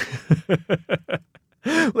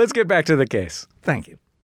 Let's get back to the case. Thank you.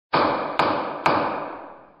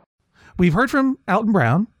 We've heard from Alton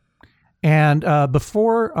Brown, and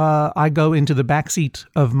before I go into the backseat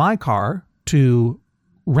of my car to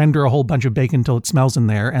render a whole bunch of bacon till it smells in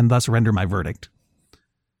there and thus render my verdict,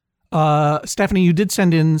 Stephanie, you did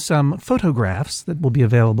send in some photographs that will be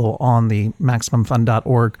available on the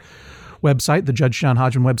MaximumFun.org website, the Judge John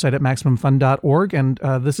Hodgman website at MaximumFun.org, and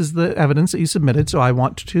this is the evidence that you submitted, so I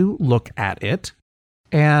want to look at it.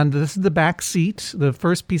 And this is the back seat, the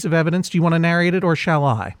first piece of evidence. Do you want to narrate it, or shall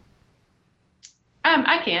I?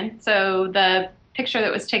 I can. So the picture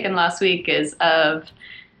that was taken last week is of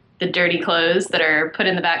the dirty clothes that are put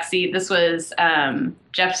in the back seat. This was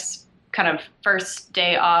Jeff's kind of first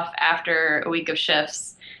day off after a week of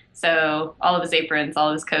shifts. So all of his aprons, all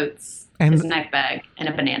of his coats, and his knife bag, and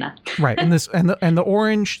a banana. Right. And this and the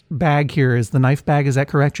orange bag here is the knife bag. Is that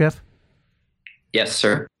correct, Jeff? Yes,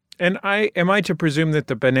 sir. And am I to presume that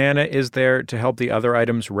the banana is there to help the other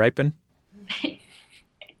items ripen?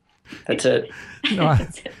 That's it. No,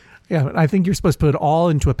 yeah, I think you're supposed to put it all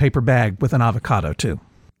into a paper bag with an avocado too.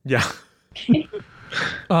 Yeah.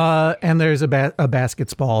 And there's a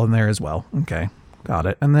basket's ball in there as well. Okay, got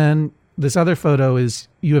it. And then this other photo is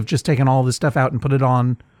you have just taken all this stuff out and put it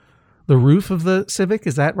on the roof of the Civic.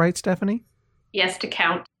 Is that right, Stephanie? Yes, to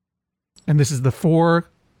count. And this is the 4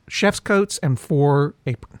 chef's coats and 4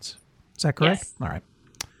 aprons. Is that correct? Yes. All right.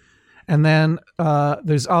 And then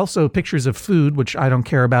there's also pictures of food, which I don't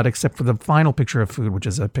care about, except for the final picture of food, which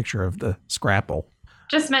is a picture of the scrapple.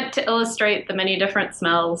 Just meant to illustrate the many different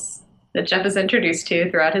smells that Jeff is introduced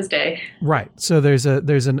to throughout his day. Right. So there's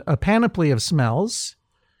a panoply of smells.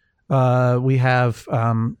 We have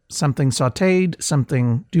something sautéed,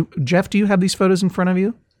 something. Jeff, do you have these photos in front of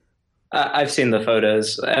you? I've seen the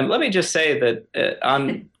photos. Let me just say that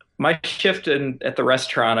on my shift at the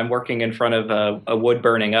restaurant, I'm working in front of a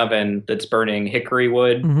wood-burning oven that's burning hickory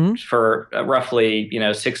wood for roughly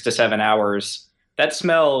 6 to 7 hours. That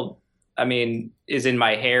smell, I mean, is in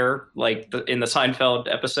my hair, like in the Seinfeld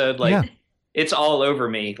episode. Like, It's all over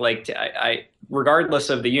me. Like, I regardless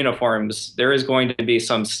of the uniforms, there is going to be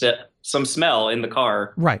some smell in the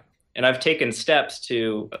car. Right. And I've taken steps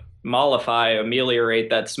to ameliorate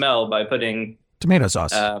that smell by putting tomato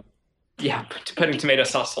sauce. Putting tomato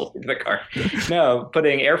sauce all over the car. No,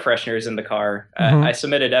 putting air fresheners in the car. I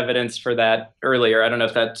submitted evidence for that earlier. I don't know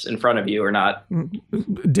if that's in front of you or not.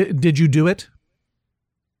 Did you do it?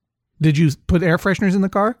 Did you put air fresheners in the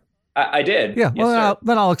car? I did. Yeah. Yes, well,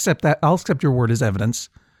 then I'll accept that. I'll accept your word as evidence.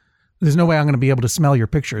 There's no way I'm going to be able to smell your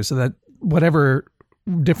picture, so that whatever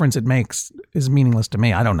difference it makes is meaningless to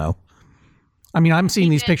me. I don't know. I mean, I'm seeing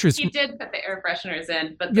these pictures. You did put the air fresheners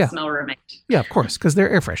in, but the smell remained. Yeah, of course, because they're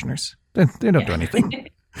air fresheners. They don't do anything.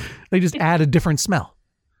 They just add a different smell.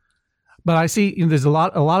 But I see there's a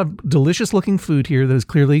lot of delicious looking food here that is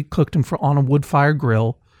clearly cooked on a wood fire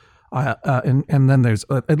grill, and then there's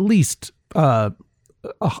at least 7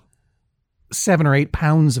 or 8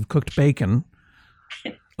 pounds of cooked bacon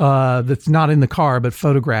that's not in the car but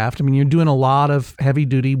photographed. I mean, you're doing a lot of heavy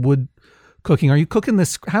duty wood cooking. Are you cooking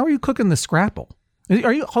this? How are you cooking the scrapple?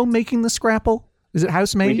 Are you home making the scrapple? Is it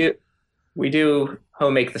house made? We do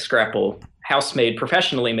home make the scrapple. House made,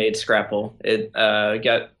 professionally made scrapple. It you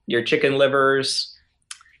got your chicken livers,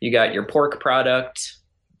 you got your pork product.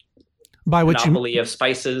 By which monopoly of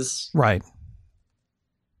spices, right?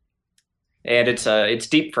 And it's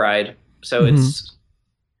deep fried, so it's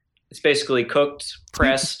basically cooked,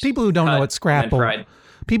 pressed. People who don't know what scrapple.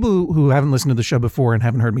 People who haven't listened to the show before and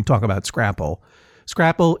haven't heard me talk about scrapple.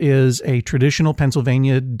 Scrapple is a traditional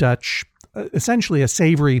Pennsylvania Dutch, essentially a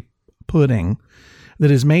savory pudding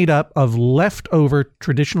that is made up of leftover,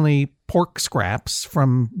 traditionally pork scraps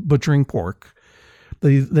from butchering pork,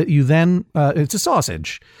 that you then it's a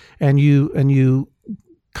sausage, and you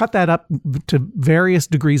cut that up to various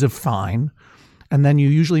degrees of fine. And then you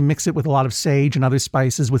usually mix it with a lot of sage and other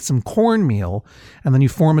spices with some cornmeal. And then you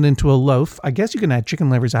form it into a loaf. I guess you can add chicken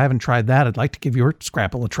livers. I haven't tried that. I'd like to give your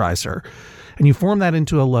scrapple a try, sir. And you form that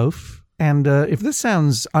into a loaf. And if this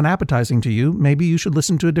sounds unappetizing to you, maybe you should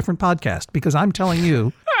listen to a different podcast, because I'm telling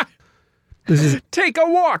you, this is Take a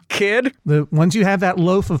walk, kid. once you have that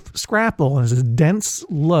loaf of scrapple, it's a dense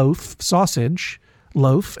loaf, sausage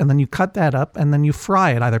loaf, and then you cut that up and then you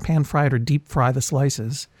fry it, either pan fry it or deep fry the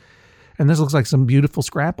slices. And this looks like some beautiful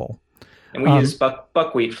scrapple. And we use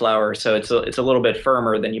buckwheat flour, so it's a little bit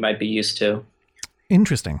firmer than you might be used to.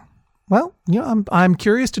 Interesting. Well, I'm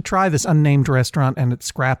curious to try this unnamed restaurant and its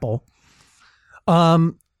scrapple.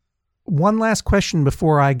 One last question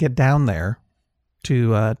before I get down there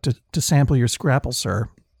to sample your scrapple, sir.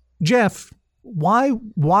 Jeff, why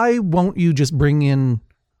won't you just bring in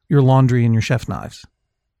your laundry and your chef knives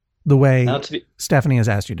the way Stephanie has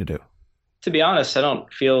asked you to do? To be honest, I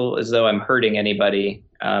don't feel as though I'm hurting anybody.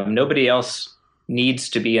 Nobody else needs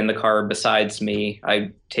to be in the car besides me. I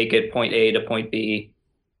take it point A to point B,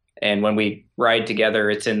 and when we ride together,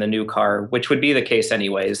 it's in the new car, which would be the case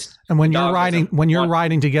anyways. And when you're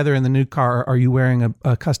riding together in the new car, are you wearing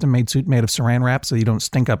a custom-made suit made of Saran wrap so you don't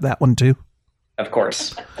stink up that one too? Of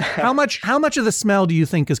course. How much of the smell do you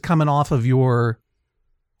think is coming off of your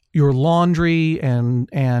laundry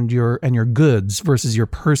and your goods versus your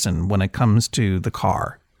person when it comes to the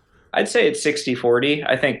car? I'd say it's 60-40.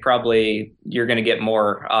 I think probably you're going to get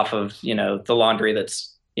more off of, the laundry that's,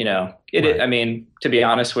 right. I mean, to be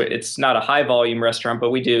honest, it's not a high volume restaurant, but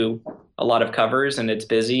we do a lot of covers and it's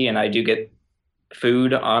busy, and I do get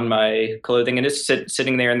food on my clothing and it's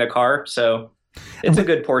sitting there in the car. So it's a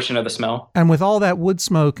good portion of the smell. And with all that wood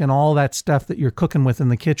smoke and all that stuff that you're cooking with in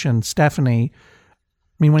the kitchen, Stephanie,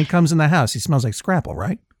 I mean, when he comes in the house, he smells like scrapple,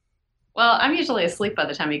 right? Well, I'm usually asleep by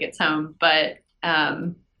the time he gets home, but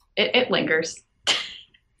it lingers.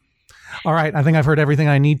 All right. I think I've heard everything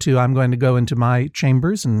I need to. I'm going to go into my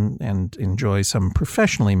chambers and enjoy some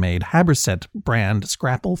professionally made Haberset brand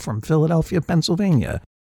scrapple from Philadelphia, Pennsylvania.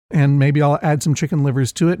 And maybe I'll add some chicken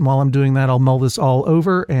livers to it. And while I'm doing that, I'll mull this all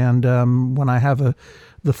over. And when I have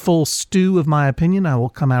the full stew of my opinion, I will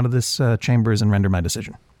come out of this chambers and render my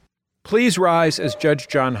decision. Please rise as Judge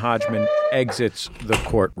John Hodgman exits the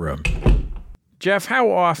courtroom. Jeff, how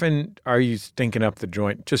often are you stinking up the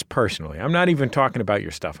joint, just personally? I'm not even talking about your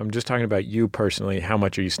stuff. I'm just talking about you personally. How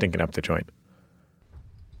much are you stinking up the joint?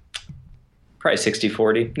 Probably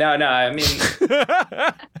 60-40. No, I mean...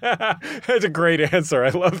 That's a great answer. I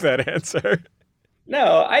love that answer.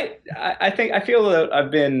 No, I feel that I've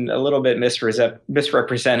been a little bit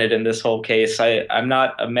misrepresented in this whole case. I'm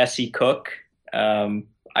not a messy cook.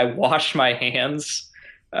 I wash my hands.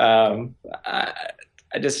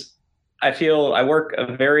 I feel I work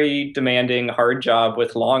a very demanding, hard job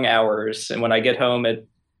with long hours. And when I get home at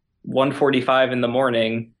 1:45 in the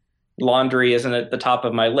morning, laundry isn't at the top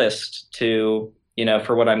of my list for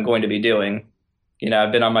what I'm going to be doing.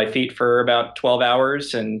 I've been on my feet for about 12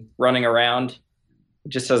 hours and running around. It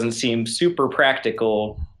just doesn't seem super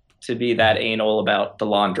practical to be that anal about the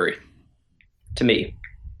laundry to me.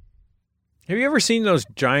 Have you ever seen those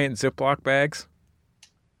giant Ziploc bags?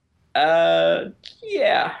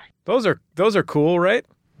 Yeah. Those are cool, right?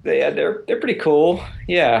 Yeah, they're pretty cool.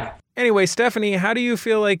 Yeah. Anyway, Stephanie, how do you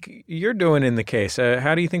feel like you're doing in the case?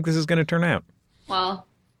 How do you think this is going to turn out? Well,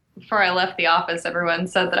 before I left the office, everyone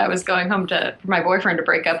said that I was going home for my boyfriend to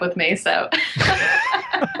break up with me. So,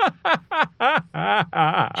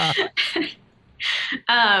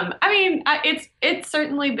 it's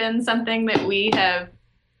certainly been something that we have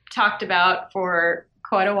talked about for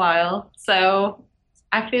quite a while. So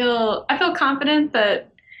I feel confident that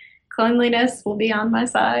cleanliness will be on my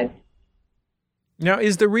side. Now,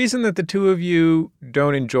 is the reason that the two of you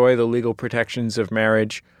don't enjoy the legal protections of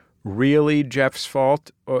marriage really Jeff's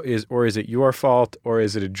fault, or is it your fault, or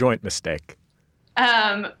is it a joint mistake?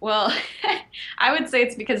 Well, I would say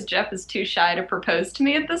it's because Jeff is too shy to propose to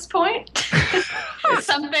me at this point.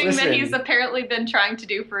 Something that he's apparently been trying to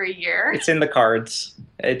do for a year. It's in the cards.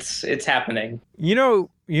 It's happening. You know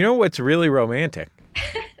what's really romantic,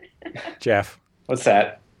 Jeff? What's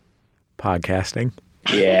that? Podcasting.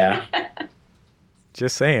 Yeah.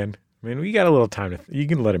 Just saying. I mean, we got a little time you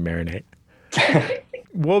can let it marinate.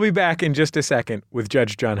 We'll be back in just a second with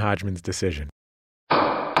Judge John Hodgman's decision.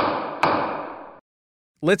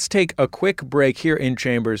 Let's take a quick break here in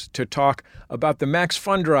Chambers to talk about the Max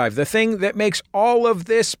Fun Drive, the thing that makes all of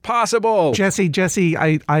this possible. Jesse,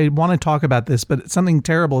 I want to talk about this, but something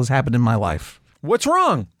terrible has happened in my life. What's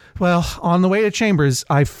wrong? Well, on the way to Chambers,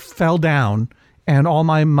 I fell down and all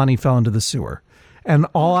my money fell into the sewer. And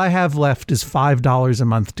all I have left is $5 a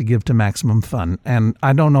month to give to Maximum Fun. And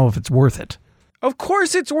I don't know if it's worth it. Of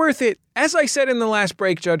course it's worth it. As I said in the last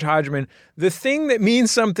break, Judge Hodgman, the thing that means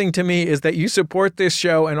something to me is that you support this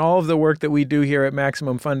show and all of the work that we do here at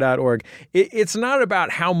MaximumFun.org. It's not about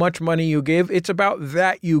how much money you give. It's about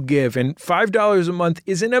that you give. And $5 a month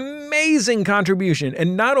is an amazing contribution.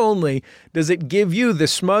 And not only does it give you the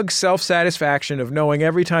smug self-satisfaction of knowing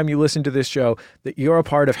every time you listen to this show that you're a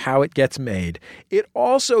part of how it gets made, it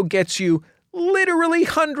also gets you literally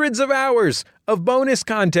hundreds of hours of bonus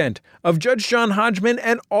content of Judge John Hodgman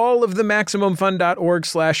and all of the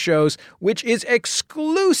MaximumFun.org/shows, which is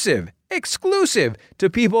exclusive to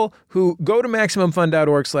people who go to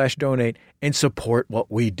MaximumFun.org/donate and support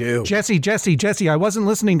what we do. Jesse, I wasn't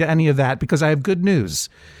listening to any of that because I have good news.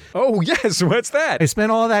 Oh, yes. What's that? I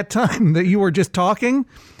spent all that time that you were just talking.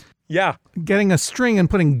 Yeah. Getting a string and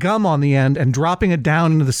putting gum on the end and dropping it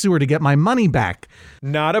down into the sewer to get my money back.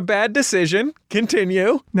 Not a bad decision.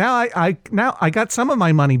 Continue. Now I got some of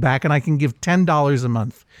my money back and I can give $10 a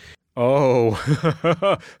month. Oh,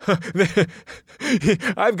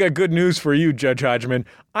 I've got good news for you, Judge Hodgman.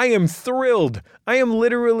 I am thrilled. I am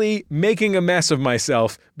literally making a mess of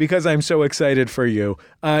myself because I'm so excited for you.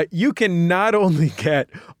 You can not only get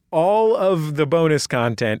all of the bonus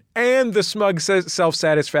content and the smug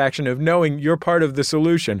self-satisfaction of knowing you're part of the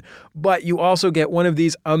solution, but you also get one of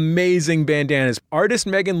these amazing bandanas. Artist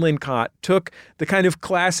Megan Lincott took the kind of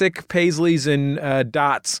classic paisleys and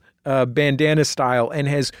dots bandana style and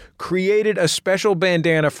has created a special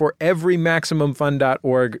bandana for every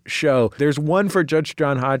MaximumFun.org show. There's one for Judge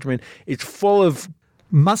John Hodgman. It's full of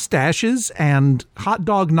mustaches and hot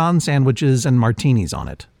dog non-sandwiches and martinis on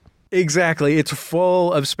it. Exactly. It's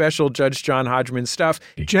full of special Judge John Hodgman stuff.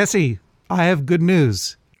 Jesse, I have good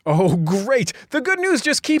news. Oh, great. The good news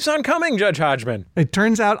just keeps on coming, Judge Hodgman. It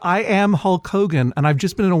turns out I am Hulk Hogan, and I've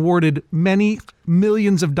just been awarded many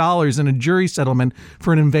millions of dollars in a jury settlement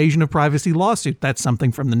for an invasion of privacy lawsuit. That's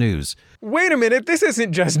something from the news. Wait a minute. This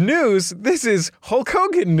isn't just news. This is Hulk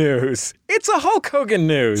Hogan news. It's a Hulk Hogan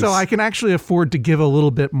news. So I can actually afford to give a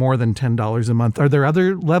little bit more than $10 a month. Are there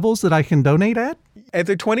other levels that I can donate at? At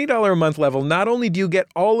the $20 a month level, not only do you get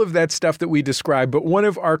all of that stuff that we described, but one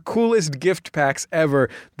of our coolest gift packs ever,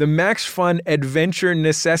 the Max Fun Adventure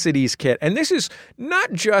Necessities Kit. And this is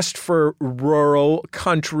not just for rural,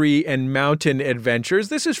 country, and mountain adventures.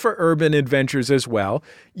 This is for urban adventures as well.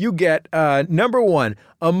 You get, number one,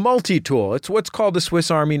 a multi-tool. It's what's called a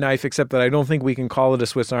Swiss Army knife, except that I don't think we can call it a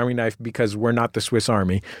Swiss Army knife because we're not the Swiss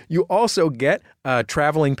Army. You also get a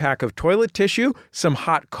traveling pack of toilet tissue, some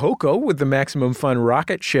hot cocoa with the Maximum Fun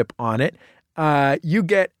rocket ship on it. You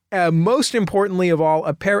get, most importantly of all,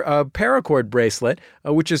 a paracord bracelet,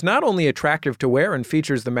 which is not only attractive to wear and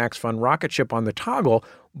features the Max Fun rocket ship on the toggle,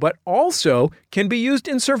 but also can be used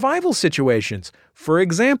in survival situations. For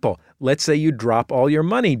example, let's say you drop all your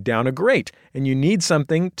money down a grate and you need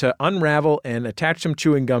something to unravel and attach some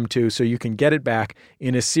chewing gum to so you can get it back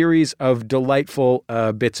in a series of delightful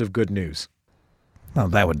bits of good news. Oh,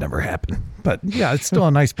 that would never happen. But yeah, it's still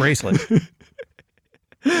a nice bracelet.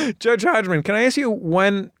 Judge Hodgman, can I ask you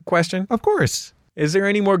one question? Of course. Is there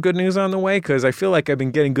any more good news on the way? Because I feel like I've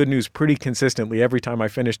been getting good news pretty consistently every time I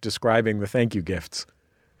finish describing the thank you gifts.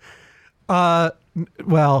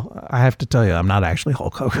 Well, I have to tell you, I'm not actually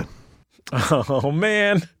Hulk Hogan. Oh,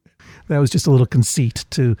 man. That was just a little conceit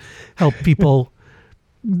to help people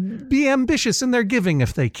be ambitious in their giving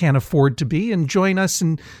if they can't afford to be, and join us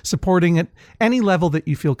in supporting at any level that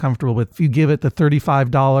you feel comfortable with. If you give it the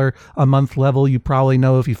 $35 a month level, you probably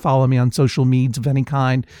know if you follow me on social medias of any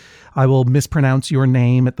kind, I will mispronounce your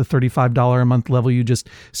name at the $35 a month level. You just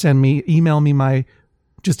email me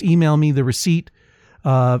the receipt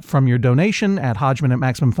from your donation at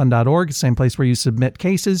Hodgman@MaximumFun.org, same place where you submit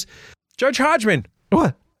cases. Judge Hodgman.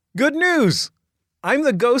 What? Good news. I'm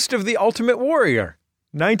the ghost of the Ultimate Warrior.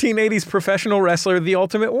 1980s professional wrestler, The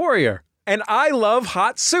Ultimate Warrior. And I love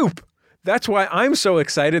hot soup. That's why I'm so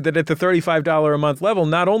excited that at the $35 a month level,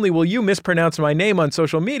 not only will you mispronounce my name on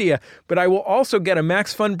social media, but I will also get a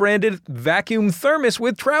Max Fun branded vacuum thermos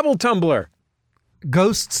with travel tumbler.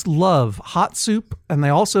 Ghosts love hot soup, and they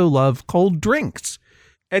also love cold drinks.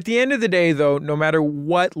 At the end of the day, though, no matter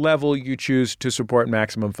what level you choose to support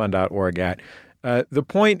MaximumFun.org at, the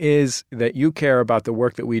point is that you care about the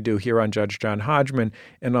work that we do here on Judge John Hodgman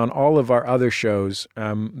and on all of our other shows.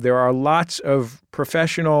 There are lots of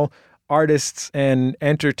professional artists and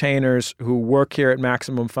entertainers who work here at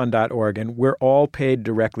MaximumFun.org, and we're all paid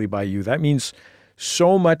directly by you. That means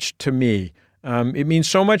so much to me. It means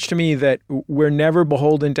so much to me that we're never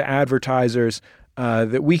beholden to advertisers,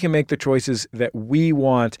 that we can make the choices that we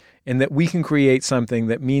want, and that we can create something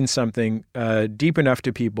that means something deep enough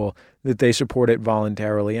to people that they support it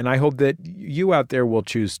voluntarily. And I hope that you out there will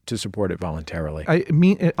choose to support it voluntarily.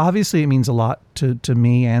 Obviously, it means a lot to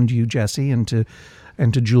me and you, Jesse, and to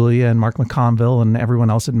Julia and Mark McConville and everyone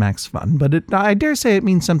else at Max Fun. But I dare say it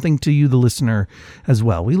means something to you, the listener, as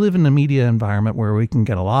well. We live in a media environment where we can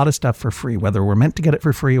get a lot of stuff for free, whether we're meant to get it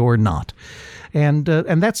for free or not. And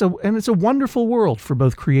it's a wonderful world for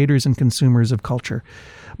both creators and consumers of culture.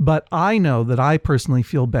 But I know that I personally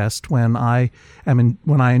feel best when I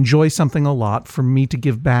enjoy something a lot, for me to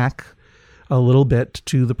give back a little bit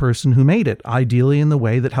to the person who made it, ideally in the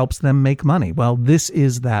way that helps them make money. Well, this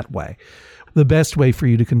is that way. The best way for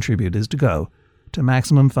you to contribute is to go to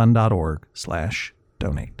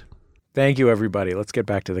MaximumFun.org/donate. Thank you, everybody. Let's get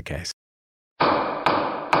back to the case.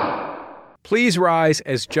 Please rise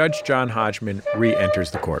as Judge John Hodgman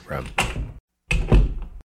re-enters the courtroom.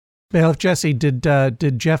 Bailiff Jesse, did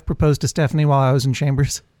Jeff propose to Stephanie while I was in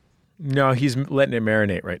chambers? No, he's letting it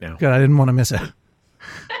marinate right now. Good, I didn't want to miss it.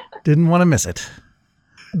 Didn't want to miss it.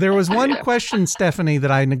 There was one question, Stephanie,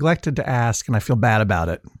 that I neglected to ask, and I feel bad about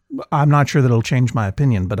it. I'm not sure that it'll change my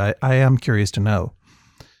opinion, but I am curious to know.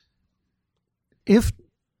 If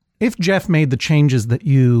Jeff made the changes that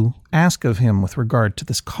you ask of him with regard to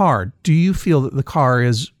this car, do you feel that the car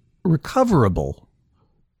is recoverable?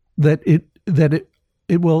 That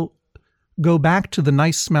it will go back to the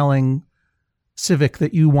nice smelling Civic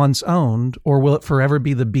that you once owned, or will it forever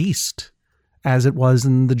be the beast, as it was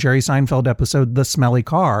in the Jerry Seinfeld episode, The Smelly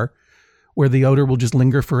Car, where the odor will just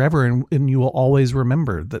linger forever and you will always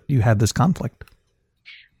remember that you had this conflict?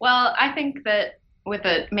 Well, I think that with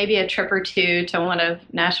maybe a trip or two to one of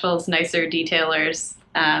Nashville's nicer detailers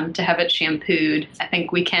to have it shampooed, I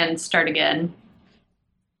think we can start again.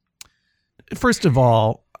 First of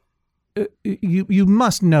all, you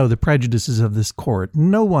must know the prejudices of this court.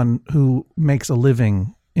 No one who makes a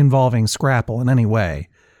living involving Scrapple in any way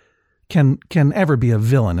can ever be a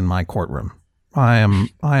villain in my courtroom. I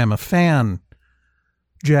am a fan,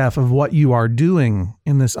 Jeff, of what you are doing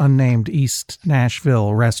in this unnamed East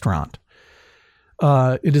Nashville restaurant.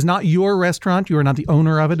 It is not your restaurant. You are not the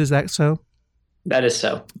owner of it. Is that so? That is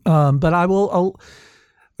so. But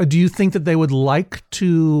do you think that they would like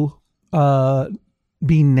to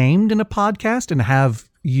be named in a podcast and have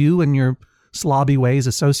you and your slobby ways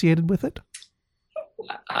associated with it?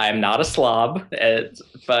 I'm not a slob,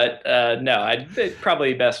 but no, I'd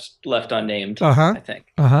probably best left unnamed, I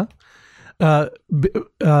think.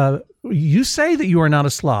 You say that you are not a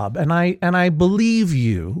slob, and I believe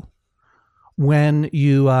you when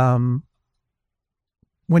you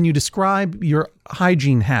describe your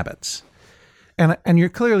hygiene habits. And you're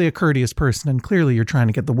clearly a courteous person, and clearly you're trying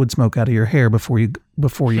to get the wood smoke out of your hair before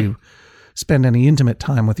you spend any intimate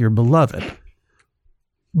time with your beloved.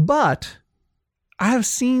 But I have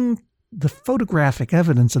seen the photographic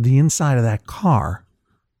evidence of the inside of that car.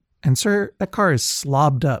 And sir, that car is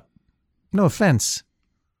slobbed up. No offense.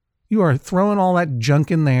 You are throwing all that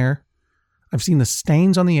junk in there. I've seen the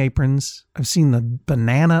stains on the aprons. I've seen the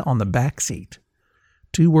banana on the back seat.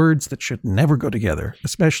 Two words that should never go together,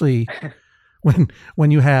 especially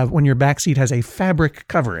when your back seat has a fabric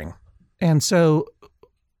covering. And so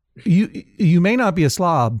you may not be a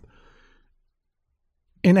slob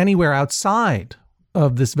in anywhere outside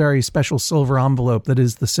of this very special silver envelope that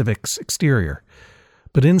is the Civic's exterior.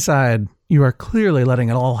 But inside, you are clearly letting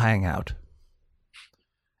it all hang out.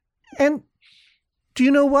 And do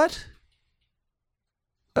you know what?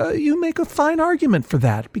 You make a fine argument for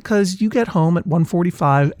that, because you get home at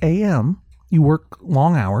 1:45 a.m., you work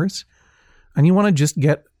long hours, and you want to just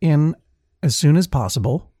get in as soon as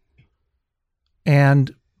possible.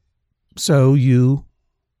 And so you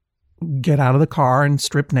get out of the car and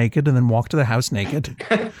strip naked and then walk to the house naked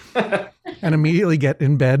and immediately get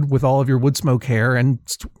in bed with all of your wood smoke hair and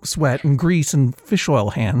sweat and grease and fish oil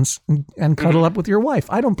hands and cuddle up with your wife.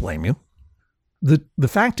 I don't blame you. The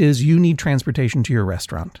fact is, you need transportation to your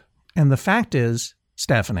restaurant. And the fact is,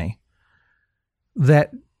 Stephanie, that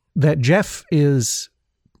Jeff is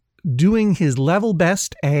doing his level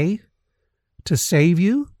best, to save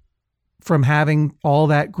you from having all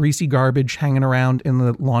that greasy garbage hanging around in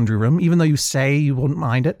the laundry room, even though you say you wouldn't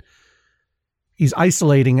mind it. He's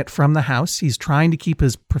isolating it from the house. He's trying to keep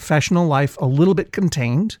his professional life a little bit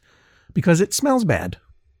contained because it smells bad.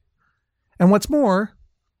 And what's more,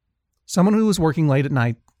 someone who is working late at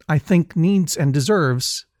night, I think, needs and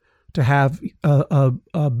deserves to have a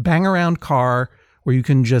bang around car where you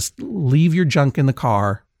can just leave your junk in the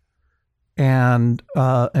car and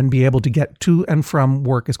be able to get to and from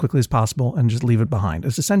work as quickly as possible and just leave it behind.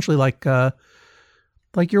 It's essentially like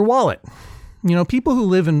your wallet. People who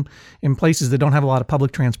live in places that don't have a lot of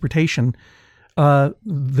public transportation,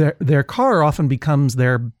 their car often becomes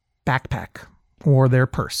their backpack or their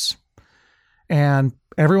purse. And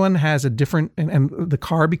everyone has a different, and the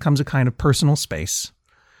car becomes a kind of personal space.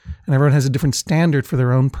 And everyone has a different standard for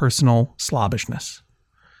their own personal slobbishness.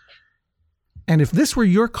 And if this were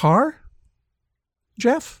your car,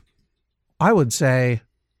 Jeff, I would say,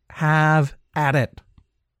 have at it.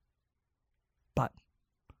 But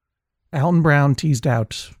Alton Brown teased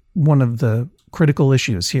out one of the critical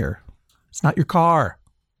issues here. It's not your car.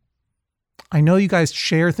 I know you guys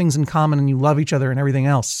share things in common and you love each other and everything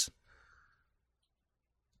else.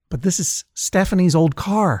 But this is Stephanie's old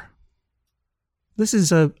car. This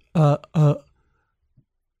is an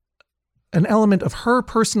element of her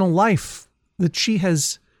personal life that she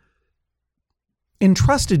has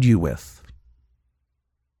entrusted you with.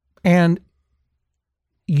 And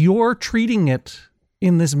you're treating it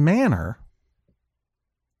in this manner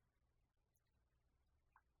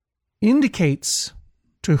indicates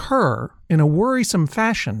to her in a worrisome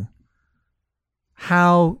fashion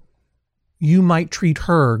how you might treat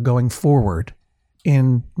her going forward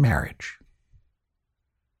in marriage.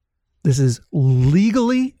 This is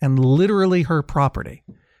legally and literally her property.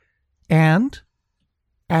 And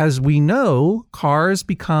as we know, cars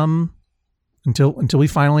become, until we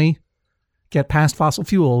finally get past fossil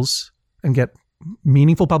fuels and get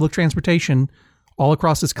meaningful public transportation all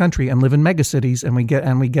across this country and live in megacities and we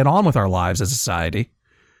get on with our lives as a society,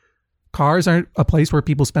 cars are a place where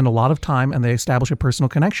people spend a lot of time and they establish a personal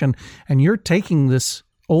connection. And you're taking this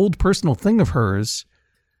old personal thing of hers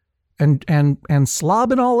and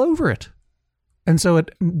slobbing all over it. And so it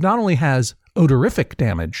not only has odorific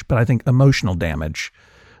damage, but I think emotional damage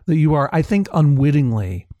that you are, I think,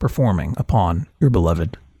 unwittingly performing upon your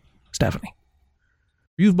beloved Stephanie.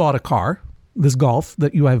 You've bought a car, this Golf,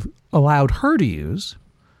 that you have allowed her to use,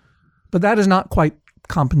 but that is not quite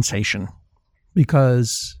compensation,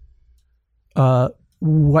 because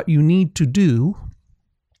what you need to do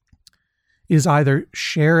is either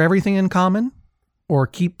share everything in common or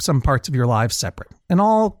keep some parts of your lives separate. And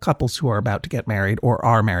all couples who are about to get married or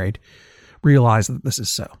are married realize that this is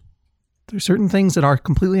so. There are certain things that are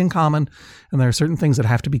completely in common, and there are certain things that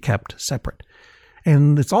have to be kept separate.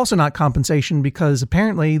 And it's also not compensation because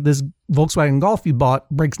apparently this Volkswagen Golf you bought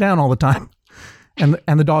breaks down all the time, and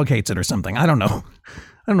the dog hates it or something. I don't know.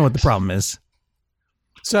 I don't know what the problem is.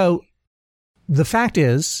 So the fact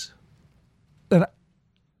is that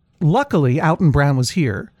luckily Alton Brown was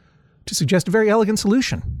here to suggest a very elegant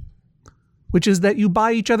solution, which is that you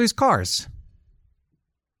buy each other's cars.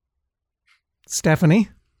 Stephanie,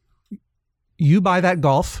 you buy that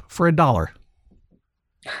Golf for $1.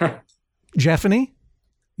 Jeffany,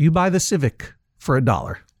 you buy the Civic for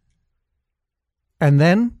 $1. And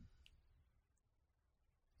then,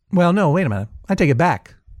 well, no, wait a minute. I take it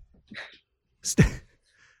back.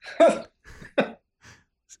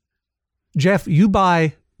 Jeff, you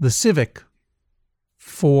buy the Civic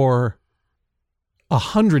for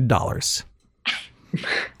 $100.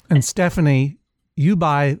 And Stephanie, you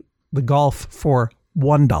buy the Golf for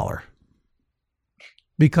 $1.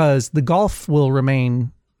 Because the Golf will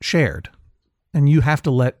remain shared, and you have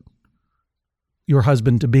to let your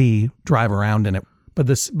husband-to-be drive around in it.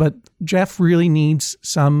 But Jeff really needs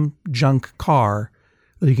some junk car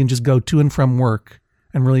that he can just go to and from work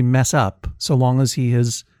and really mess up, so long as he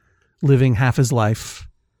is living half his life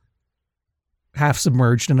half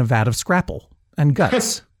submerged in a vat of scrapple and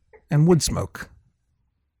guts and wood smoke.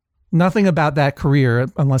 Nothing about that career,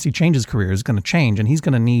 unless he changes career, is going to change, and he's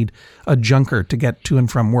going to need a junker to get to and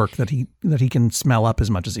from work that he can smell up as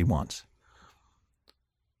much as he wants.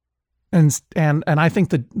 And I think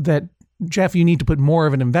that Jeff, you need to put more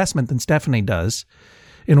of an investment than Stephanie does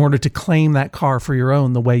in order to claim that car for your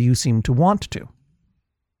own the way you seem to want to.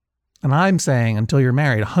 And I'm saying, until you're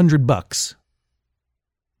married, $100,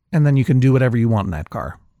 and then you can do whatever you want in that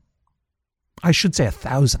car. I should say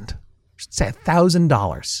 $1,000. I should say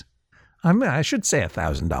 $1,000. I should say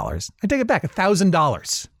 $1,000. I take it back,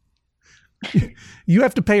 $1,000. You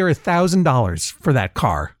have to pay her $1,000 for that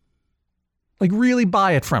car. Like, really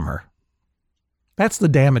buy it from her. That's the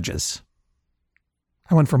damages.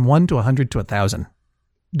 I went from 1 to 100 to 1,000.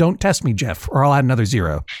 Don't test me, Jeff, or I'll add another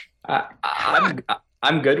 0.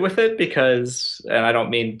 I'm good with it because, and I don't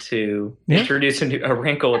mean to introduce a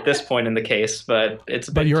wrinkle at this point in the case, but it's.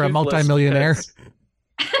 But you're a multimillionaire.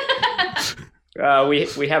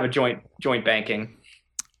 We have a joint banking.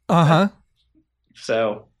 Uh-huh.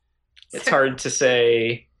 So it's hard to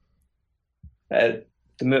say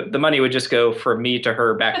The money would just go from me to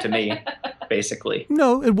her back to me, basically.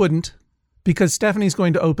 No, it wouldn't, because Stephanie's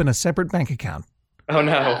going to open a separate bank account. Oh,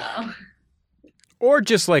 no. Oh. Or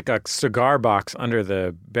just like a cigar box under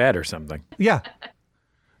the bed or something. Yeah.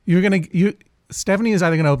 Stephanie is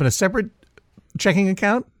either going to open a separate checking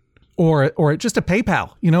account or just a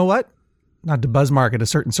PayPal. You know what? Not to buzzmarket a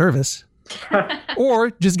certain service.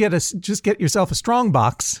 Or just get yourself a strong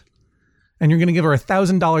box, and you're going to give her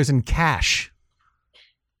 $1,000 in cash.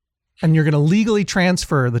 And you're going to legally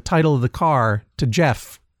transfer the title of the car to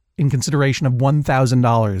Jeff in consideration of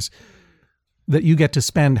 $1,000 that you get to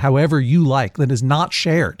spend however you like, that is not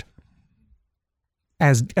shared,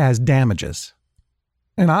 as damages.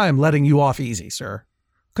 And I am letting you off easy, sir.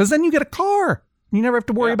 Because then you get a car. You never have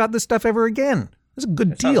to worry about this stuff ever again. That's a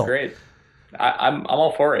good deal. Sounds great. I'm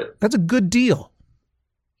all for it. That's a good deal.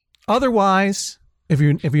 Otherwise, if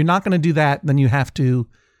you're not going to do that, then you have to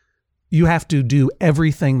do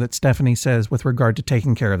everything that Stephanie says with regard to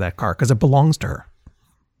taking care of that car, because it belongs to her.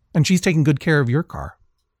 And she's taking good care of your car.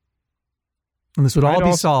 And this would all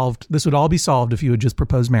be solved. This would all be solved if you would just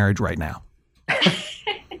propose marriage right now.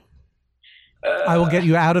 I will get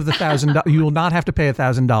you out of the $1,000. You will not have to pay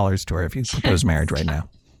 $1,000 to her if you propose marriage right now.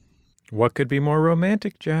 What could be more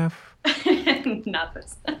romantic, Jeff? Not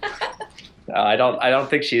this. I don't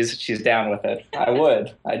think she's down with it.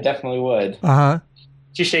 I definitely would. Uh-huh.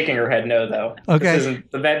 She's shaking her head no, though. Okay. This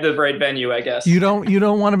isn't the right venue, I guess. You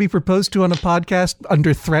don't want to be proposed to on a podcast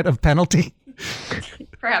under threat of penalty?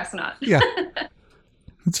 Perhaps not. Yeah.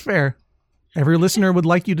 It's fair. Every listener would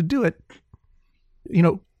like you to do it. You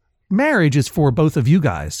know, marriage is for both of you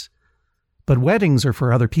guys, but weddings are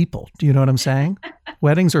for other people. Do you know what I'm saying?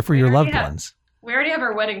 Weddings are for your loved ones. We already have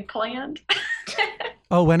our wedding planned.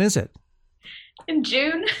 Oh, when is it? In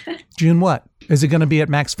June. June what? Is it going to be at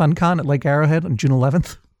Max FunCon at Lake Arrowhead on June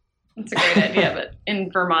 11th? That's a great idea, but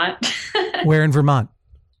in Vermont. Where in Vermont?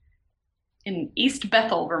 In East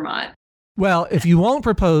Bethel, Vermont. Well, if you won't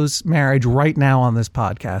propose marriage right now on this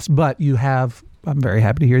podcast, but you have, I'm very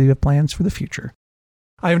happy to hear you have plans for the future.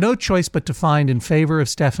 I have no choice but to find in favor of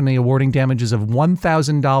Stephanie awarding damages of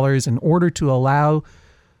 $1,000 in order to allow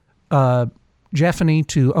Jeffany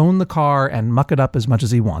to own the car and muck it up as much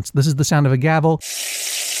as he wants. This is the sound of a gavel.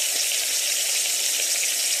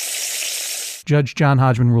 Judge John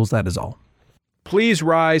Hodgman rules that is all. Please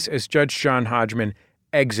rise as Judge John Hodgman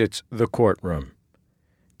exits the courtroom.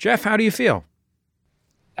 Jeff, how do you feel?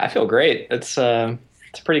 I feel great. It's a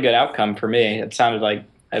pretty good outcome for me. It sounded like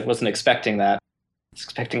I wasn't expecting that. I was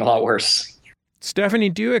expecting a lot worse. Stephanie,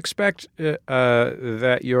 do you expect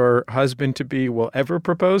that your husband will ever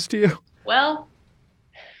propose to you? Well,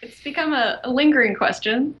 it's become a lingering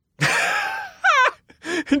question.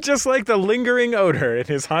 Just like the lingering odor in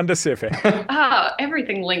his Honda Civic. Oh,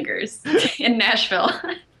 everything lingers in Nashville.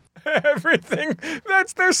 Everything.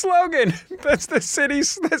 That's their slogan. That's the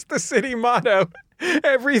city motto.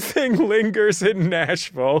 Everything lingers in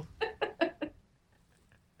Nashville.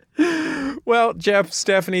 Well, Jeff,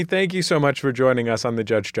 Stephanie, thank you so much for joining us on the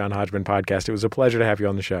Judge John Hodgman podcast. It was a pleasure to have you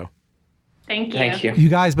on the show. Thank you. Thank you. You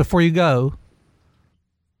guys, before you go,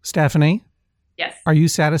 Stephanie? Yes. Are you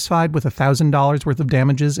satisfied with $1,000 worth of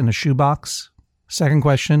damages in a shoebox? Second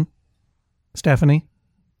question. Stephanie?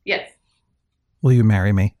 Yes. Will you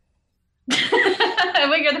marry me?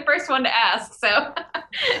 Well, you're the first one to ask, so.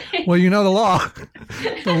 Well, you know the law.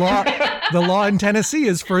 The law in Tennessee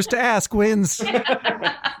is first to ask wins.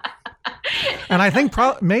 And I think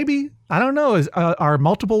maybe, I don't know, are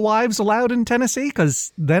multiple wives allowed in Tennessee?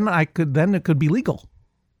 Because then it could be legal.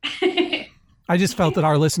 I just felt that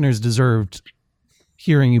our listeners deserved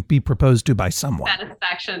hearing you be proposed to by someone.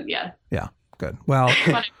 Satisfaction, yeah. Yeah, good. Well,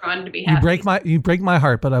 I want everyone to be happy. you break my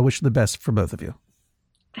heart, but I wish the best for both of you.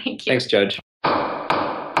 Thank you. Thanks, Judge.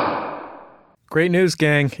 Great news,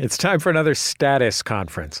 gang. It's time for another status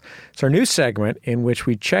conference. It's our new segment in which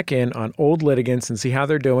we check in on old litigants and see how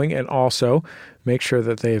they're doing and also make sure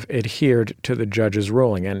that they've adhered to the judge's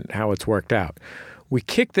ruling and how it's worked out. We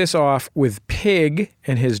kick this off with Pig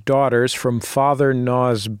and his daughters from Father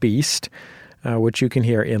Gnaws Beast, which you can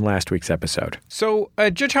hear in last week's episode. So,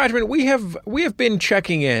 Judge Hodgman, we have been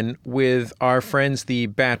checking in with our friends, the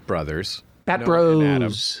Bat Brothers. Bat Noah and Adam,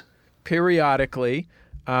 Bros. periodically.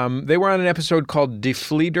 They were on an episode called Die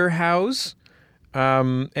Flederhaus,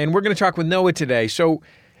 and we're going to talk with Noah today. So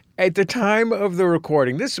at the time of the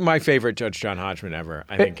recording, this is my favorite Judge John Hodgman ever.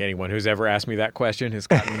 I think anyone who's ever asked me that question has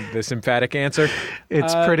gotten this emphatic answer.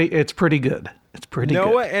 It's pretty good. It's pretty good.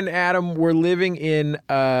 Noah and Adam were living in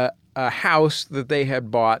a house that they had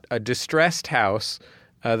bought, a distressed house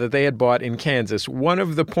that they had bought in Kansas. One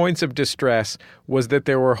of the points of distress was that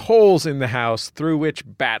there were holes in the house through which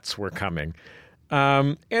bats were coming.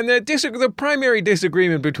 And the primary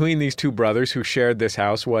disagreement between these two brothers who shared this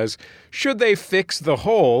house was, should they fix the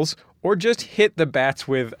holes or just hit the bats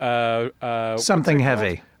with something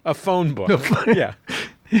heavy? A phone book. Yeah.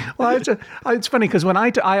 Well, it's funny because when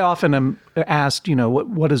I often am asked,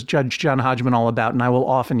 what is Judge John Hodgman all about? And I will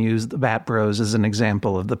often use the Bat Bros as an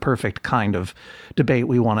example of the perfect kind of debate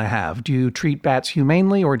we want to have. Do you treat bats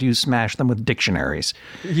humanely or do you smash them with dictionaries?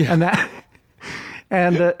 Yeah.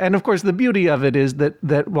 And of course, the beauty of it is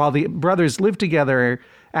that while the brothers live together,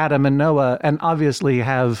 Adam and Noah, and obviously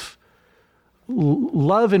have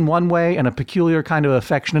love in one way and a peculiar kind of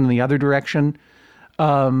affection in the other direction,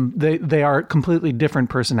 they are completely different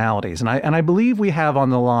personalities. And I believe we have on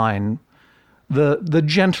the line the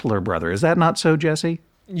gentler brother. Is that not so, Jesse?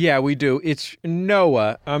 Yeah, we do. It's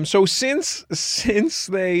Noah. So since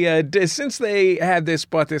they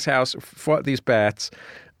bought this house, fought these bats.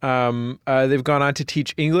 They've gone on to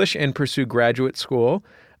teach English and pursue graduate school.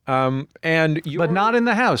 But not in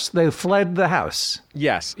the house. They fled the house.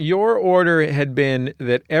 Yes. Your order had been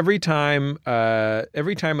that every time a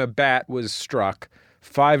bat was struck,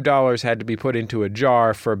 $5 had to be put into a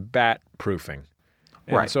jar for bat proofing.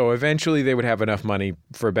 And right. So eventually they would have enough money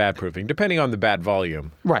for bat proofing, depending on the bat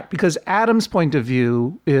volume. Right. Because Adam's point of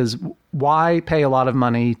view is, why pay a lot of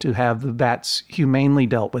money to have the bats humanely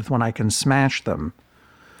dealt with when I can smash them?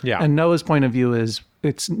 Yeah. And Noah's point of view is,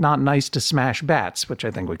 it's not nice to smash bats, which I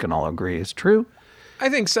think we can all agree is true. I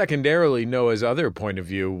think secondarily, Noah's other point of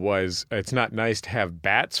view was, it's not nice to have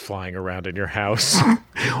bats flying around in your house.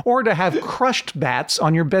 Or to have crushed bats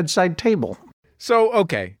on your bedside table. So,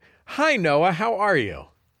 okay. Hi, Noah. How are you?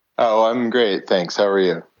 Oh, I'm great. Thanks. How are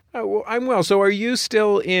you? Oh, well, I'm well. So are you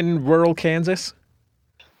still in rural Kansas?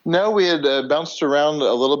 No, we had bounced around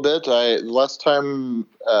a little bit. Last time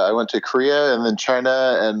I went to Korea and then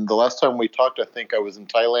China, and the last time we talked, I think I was in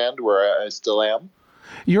Thailand, where I still am.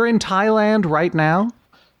 You're in Thailand right now?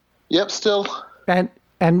 Yep, still.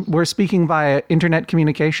 And we're speaking via internet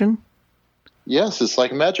communication? Yes, it's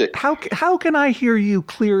like magic. How can I hear you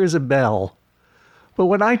clear as a bell? But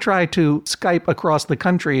when I try to Skype across the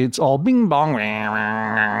country, it's all bing bong.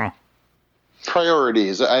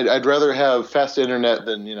 Priorities. I'd rather have fast internet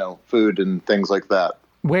than, food and things like that.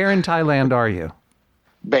 Where in Thailand are you?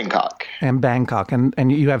 Bangkok. And Bangkok.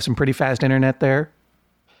 And you have some pretty fast internet there?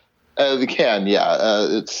 They can, yeah.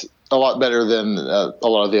 It's a lot better than a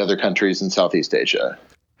lot of the other countries in Southeast Asia.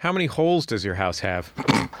 How many holes does your house have?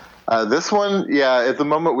 This one, yeah, at the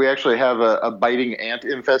moment we actually have a biting ant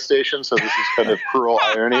infestation, so this is kind of cruel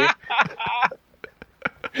irony.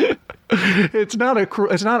 It's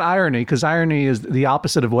not irony, because irony is the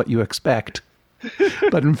opposite of what you expect.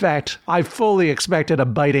 But in fact, I fully expected a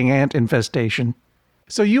biting ant infestation.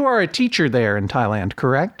 So you are a teacher there in Thailand,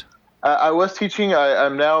 correct? I was teaching.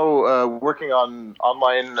 I'm now working on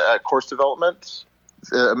online course development.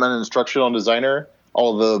 I'm an instructional designer.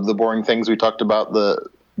 All of the boring things we talked about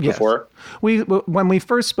before. When we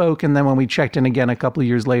first spoke, and then when we checked in again a couple of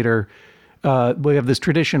years later, we have this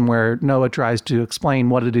tradition where Noah tries to explain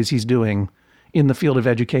what it is he's doing in the field of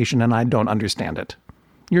education, and I don't understand it.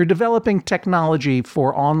 You're developing technology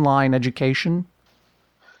for online education?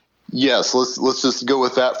 Yes, let's just go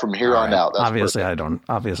with that from here on out. That's obviously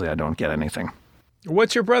I don't get anything.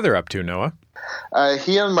 What's your brother up to, Noah?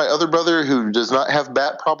 He and my other brother, who does not have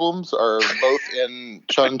bat problems, are both in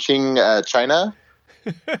Chongqing, China.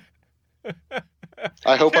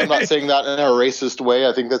 I hope I'm not saying that in a racist way.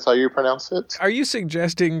 I think that's how you pronounce it. Are you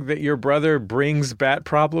suggesting that your brother brings bat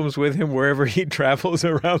problems with him wherever he travels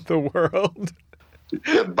around the world?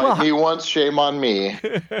 Bite me once, shame on me.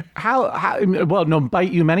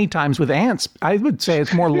 Bite you many times with ants. I would say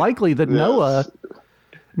it's more likely that Yes.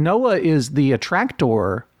 Noah is the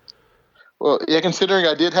attractor. Well, yeah, considering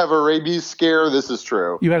I did have a rabies scare, this is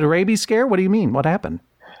true. You had a rabies scare? What do you mean? What happened?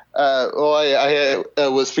 I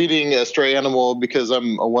was feeding a stray animal because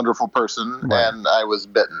I'm a wonderful person, right. And I was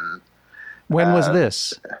bitten. When was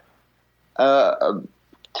this?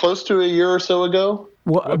 Close to a year or so ago.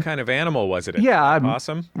 What kind of animal was it? Yeah,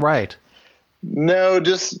 possum? Right. No,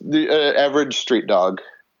 just the average street dog.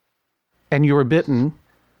 And you were bitten?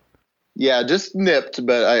 Yeah, just nipped,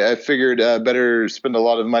 but I figured better spend a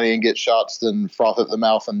lot of money and get shots than froth at the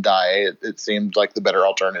mouth and die. It seemed like the better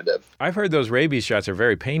alternative. I've heard those rabies shots are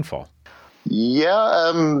very painful.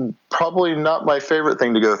 Yeah, probably not my favorite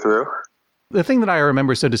thing to go through. The thing that I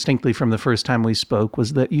remember so distinctly from the first time we spoke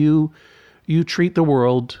was that you treat the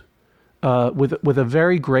world with a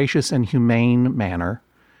very gracious and humane manner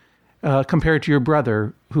compared to your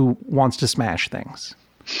brother who wants to smash things.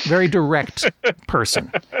 very direct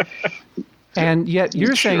person. And yet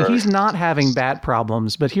you're saying he's not having bat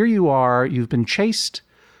problems, but here you are, you've been chased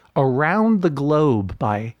around the globe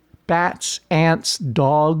by bats, ants,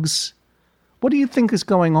 dogs. What do you think is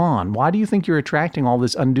going on? Why do you think you're attracting all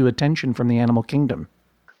this undue attention from the animal kingdom?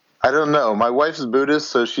 I don't know. My wife's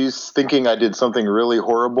Buddhist, so she's thinking I did something really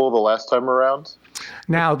horrible the last time around.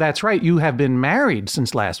 Now, that's right. You have been married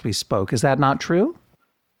since last we spoke. Is that not true?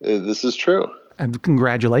 This is true. And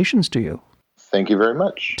congratulations to you. Thank you very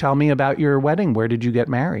much. Tell me about your wedding. Where did you get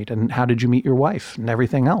married? And how did you meet your wife and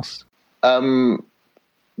everything else?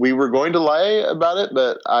 We were going to lie about it,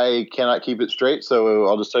 but I cannot keep it straight, so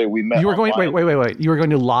I'll just tell you we met. You were going wait. You were going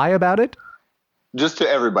to lie about it? Just to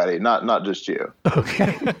everybody, not just you.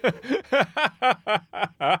 Okay.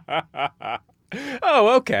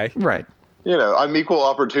 Oh, okay. Right. I'm equal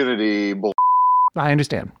opportunity bull. I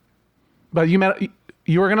understand. But you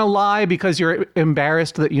were going to lie because you're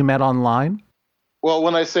embarrassed that you met online? Well,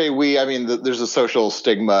 when I say we, I mean, there's a social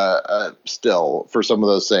stigma still for some of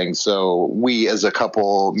those things. So we as a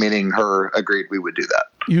couple, meaning her, agreed we would do that.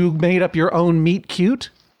 You made up your own meet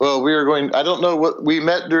cute? Well, I don't know what we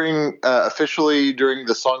met during, officially during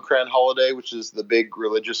the Songkran holiday, which is the big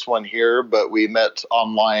religious one here, but we met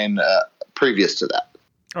online previous to that.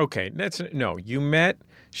 Okay. You met,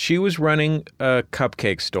 she was running a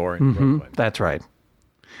cupcake store in Brooklyn. That's right.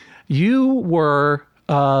 You were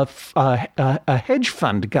a hedge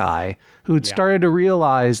fund guy who'd started to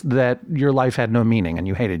realize that your life had no meaning and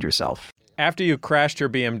you hated yourself. After you crashed your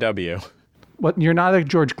BMW. What? You're neither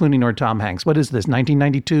George Clooney nor Tom Hanks. What is this,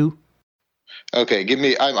 1992?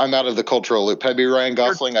 Okay, I'm out of the cultural loop. Maybe Ryan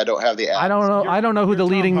Gosling. I don't have the app. I don't know who the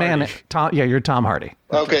leading man is. You're Tom Hardy.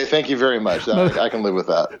 Okay, thank you very much. I can live with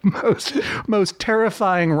that. Most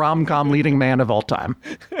terrifying rom-com leading man of all time.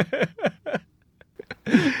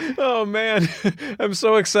 Oh, man. I'm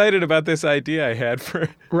so excited about this idea I had for...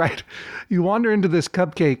 Right. You wander into this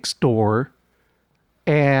cupcake store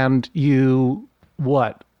and you,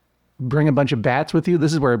 bring a bunch of bats with you?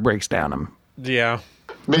 This is where it breaks down. Yeah.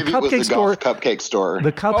 Maybe it was the cupcake store.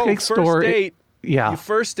 The cupcake store. First date. Yeah. Your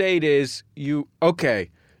first date is you're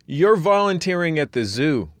volunteering at the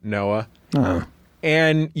zoo, Noah.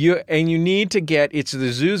 And you need to get, it's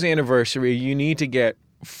the zoo's anniversary. You need to get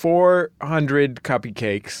 400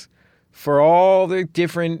 cupcakes for all the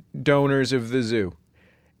different donors of the zoo.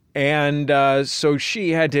 And so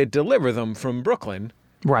she had to deliver them from Brooklyn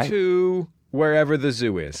to wherever the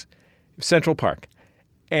zoo is, Central Park.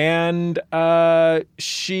 And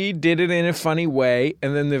she did it in a funny way,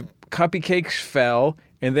 and then the cupcakes fell,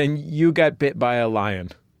 and then you got bit by a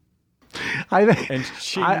lion. I don't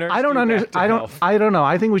know.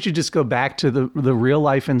 I think we should just go back to the real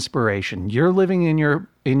life inspiration. You're living in your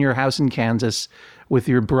house in Kansas with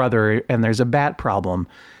your brother, and there's a bat problem,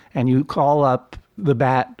 and you call up the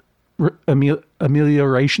bat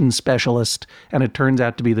amelioration specialist, and it turns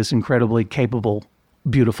out to be this incredibly capable,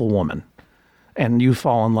 beautiful woman, and you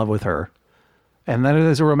fall in love with her. And then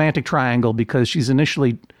there's a romantic triangle because she's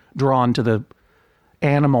initially drawn to the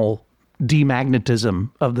animal demagnetism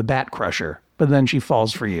of the bat crusher, but then she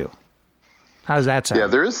falls for you. How does that sound? Yeah,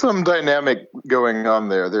 there is some dynamic going on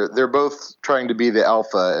there. They're both trying to be the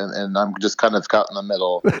alpha, and I'm just kind of caught in the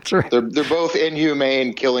middle. That's right. They're both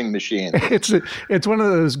inhumane killing machines. It's one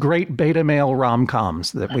of those great beta male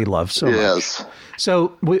rom-coms that we love so much.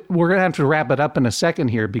 So we're going to have to wrap it up in a second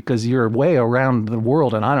here because you're way around the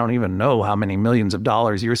world, and I don't even know how many millions of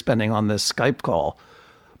dollars you're spending on this Skype call.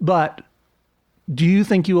 But do you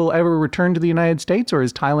think you will ever return to the United States, or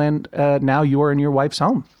is Thailand now your and your wife's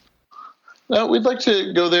home? No, we'd like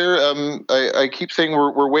to go there. I keep saying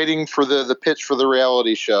we're waiting for the pitch for the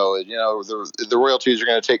reality show. You know, the royalties are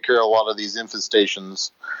going to take care of a lot of these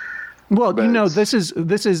infestations. Well, this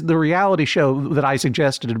is the reality show that I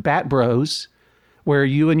suggested, Bat Bros, where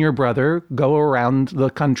you and your brother go around the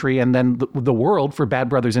country and then the world for Bat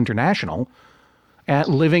Brothers International,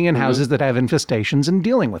 living in houses that have infestations and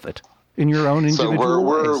dealing with it in your own individual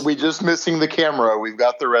ways. We just missing the camera. We've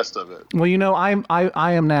got the rest of it. Well,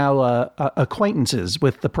 I am now acquaintances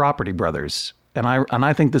with the Property Brothers, and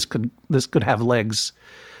I think this could have legs.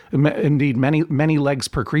 Indeed, many legs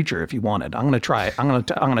per creature. If you wanted, I'm going to try it. I'm going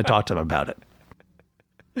to talk to them about it.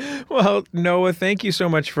 Well, Noah, thank you so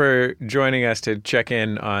much for joining us to check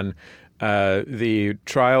in on the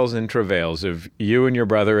trials and travails of you and your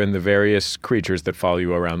brother and the various creatures that follow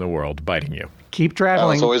you around the world, biting you. Keep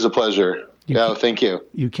traveling. It's always a pleasure. Thank you.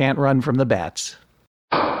 You can't run from the bats.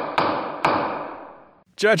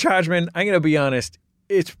 Judge Hodgman, I'm going to be honest.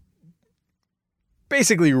 It's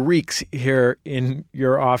basically reeks here in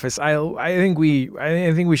your office. I think we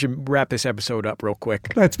should wrap this episode up real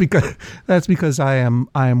quick. That's because I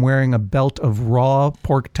am wearing a belt of raw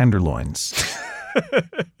pork tenderloins.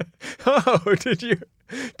 Oh, did you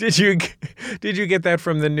get that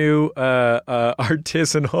from the new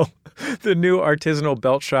artisanal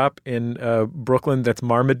belt shop in Brooklyn that's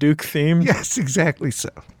Marmaduke themed? Yes, exactly so.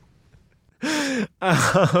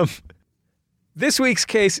 This week's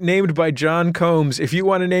case named by John Combs. If you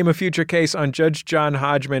want to name a future case on Judge John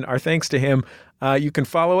Hodgman, our thanks to him. You can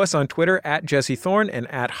follow us on Twitter at Jesse Thorne and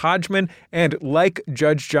at Hodgman, and like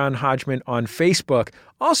Judge John Hodgman on Facebook.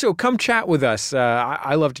 Also, come chat with us.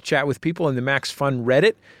 I love to chat with people in the Max Fun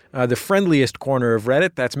Reddit, the friendliest corner of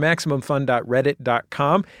Reddit. That's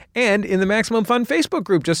MaximumFun.reddit.com. And in the Maximum Fun Facebook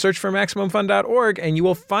group, just search for MaximumFun.org and you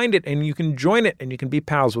will find it, and you can join it, and you can be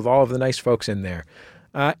pals with all of the nice folks in there.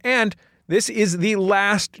 And this is the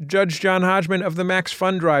last Judge John Hodgman of the Max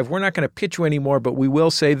Fun Drive. We're not going to pitch you anymore, but we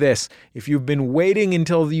will say this. If you've been waiting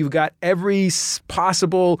until you've got every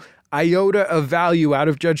possible iota of value out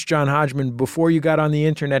of Judge John Hodgman before you got on the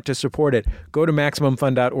internet to support it, go to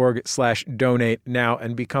MaximumFun.org/donate now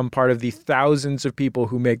and become part of the thousands of people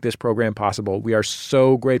who make this program possible. We are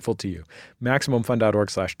so grateful to you.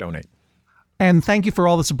 MaximumFun.org/donate. And thank you for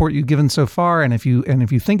all the support you've given so far. And if you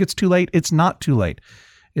think it's too late, it's not too late.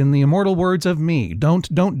 In the immortal words of me, don't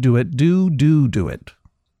do it, do it.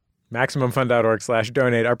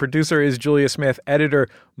 MaximumFun.org/donate. Our producer is Julia Smith, editor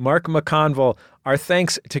Mark McConville. Our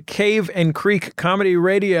thanks to Cave and Creek Comedy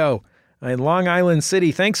Radio in Long Island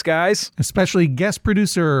City. Thanks, guys. Especially guest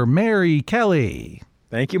producer Mary Kelly.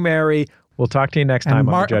 Thank you, Mary. We'll talk to you next time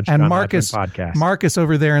on the Judge John Hodgman podcast. Marcus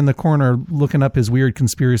over there in the corner looking up his weird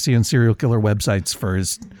conspiracy and serial killer websites for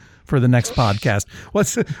the next podcast.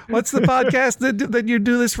 What's the podcast that you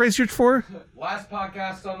do this research for? Last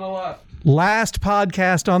Podcast on the Left. Last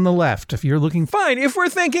Podcast on the Left. If you're looking... Fine. If we're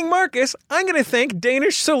thanking Marcus, I'm going to thank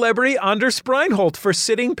Danish celebrity Anders Breinholt for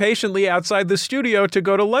sitting patiently outside the studio to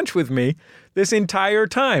go to lunch with me this entire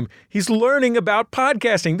time. He's learning about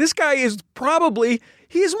podcasting. This guy is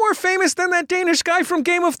he's more famous than that Danish guy from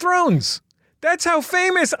Game of Thrones. That's how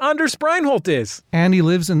famous Anders Breinholt is. And he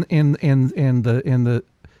lives in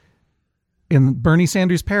Bernie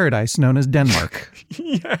Sanders' paradise known as Denmark.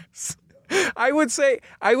 Yes. I would say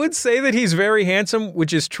that he's very handsome,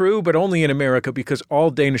 which is true, but only in America because all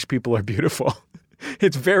Danish people are beautiful.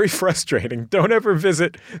 It's very frustrating. Don't ever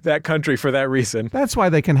visit that country for that reason. That's why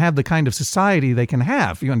they can have the kind of society they can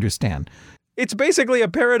have, you understand. It's basically a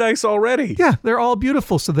paradise already. Yeah, they're all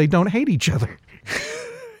beautiful so they don't hate each other.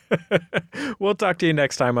 We'll talk to you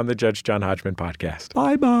next time on the Judge John Hodgman podcast.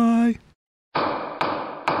 Bye-bye.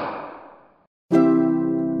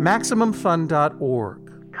 MaximumFun.org.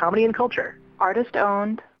 Comedy and culture. Artist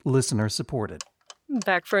owned. Listener supported.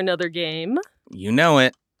 Back for another game. You know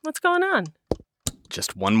it. What's going on?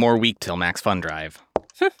 Just one more week till Max Fun Drive.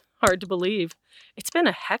 Hard to believe. It's been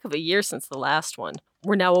a heck of a year since the last one.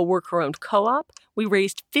 We're now a worker-owned co-op. We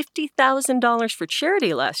raised $50,000 for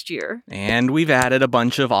charity last year. And we've added a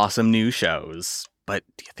bunch of awesome new shows. But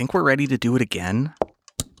do you think we're ready to do it again?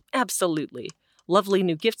 Absolutely. Lovely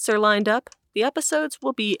new gifts are lined up. The episodes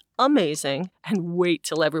will be amazing, and wait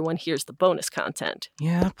till everyone hears the bonus content.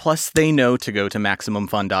 Yeah, plus they know to go to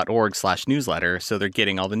MaximumFun.org/newsletter, so they're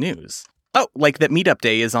getting all the news. Oh, like that meetup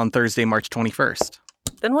day is on Thursday, March 21st.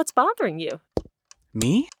 Then what's bothering you?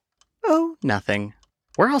 Me? Oh, nothing.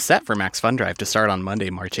 We're all set for Max Fun Drive to start on Monday,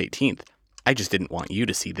 March 18th. I just didn't want you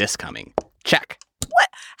to see this coming. Check. What?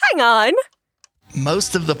 Hang on.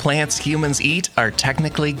 Most of the plants humans eat are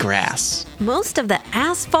technically grass. Most of the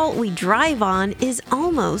asphalt we drive on is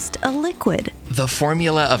almost a liquid. The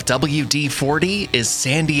formula of WD-40 is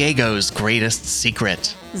San Diego's greatest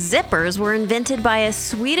secret. Zippers were invented by a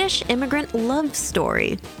Swedish immigrant love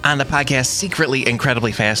story. On the podcast Secretly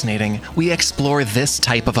Incredibly Fascinating, we explore this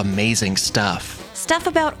type of amazing stuff. Stuff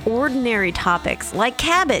about ordinary topics like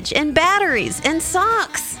cabbage and batteries and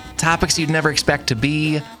socks. Topics you'd never expect to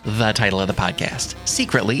be the title of the podcast.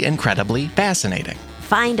 Secretly Incredibly Fascinating.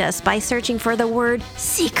 Find us by searching for the word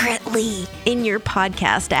secretly in your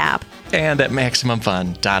podcast app. And at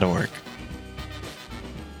MaximumFun.org.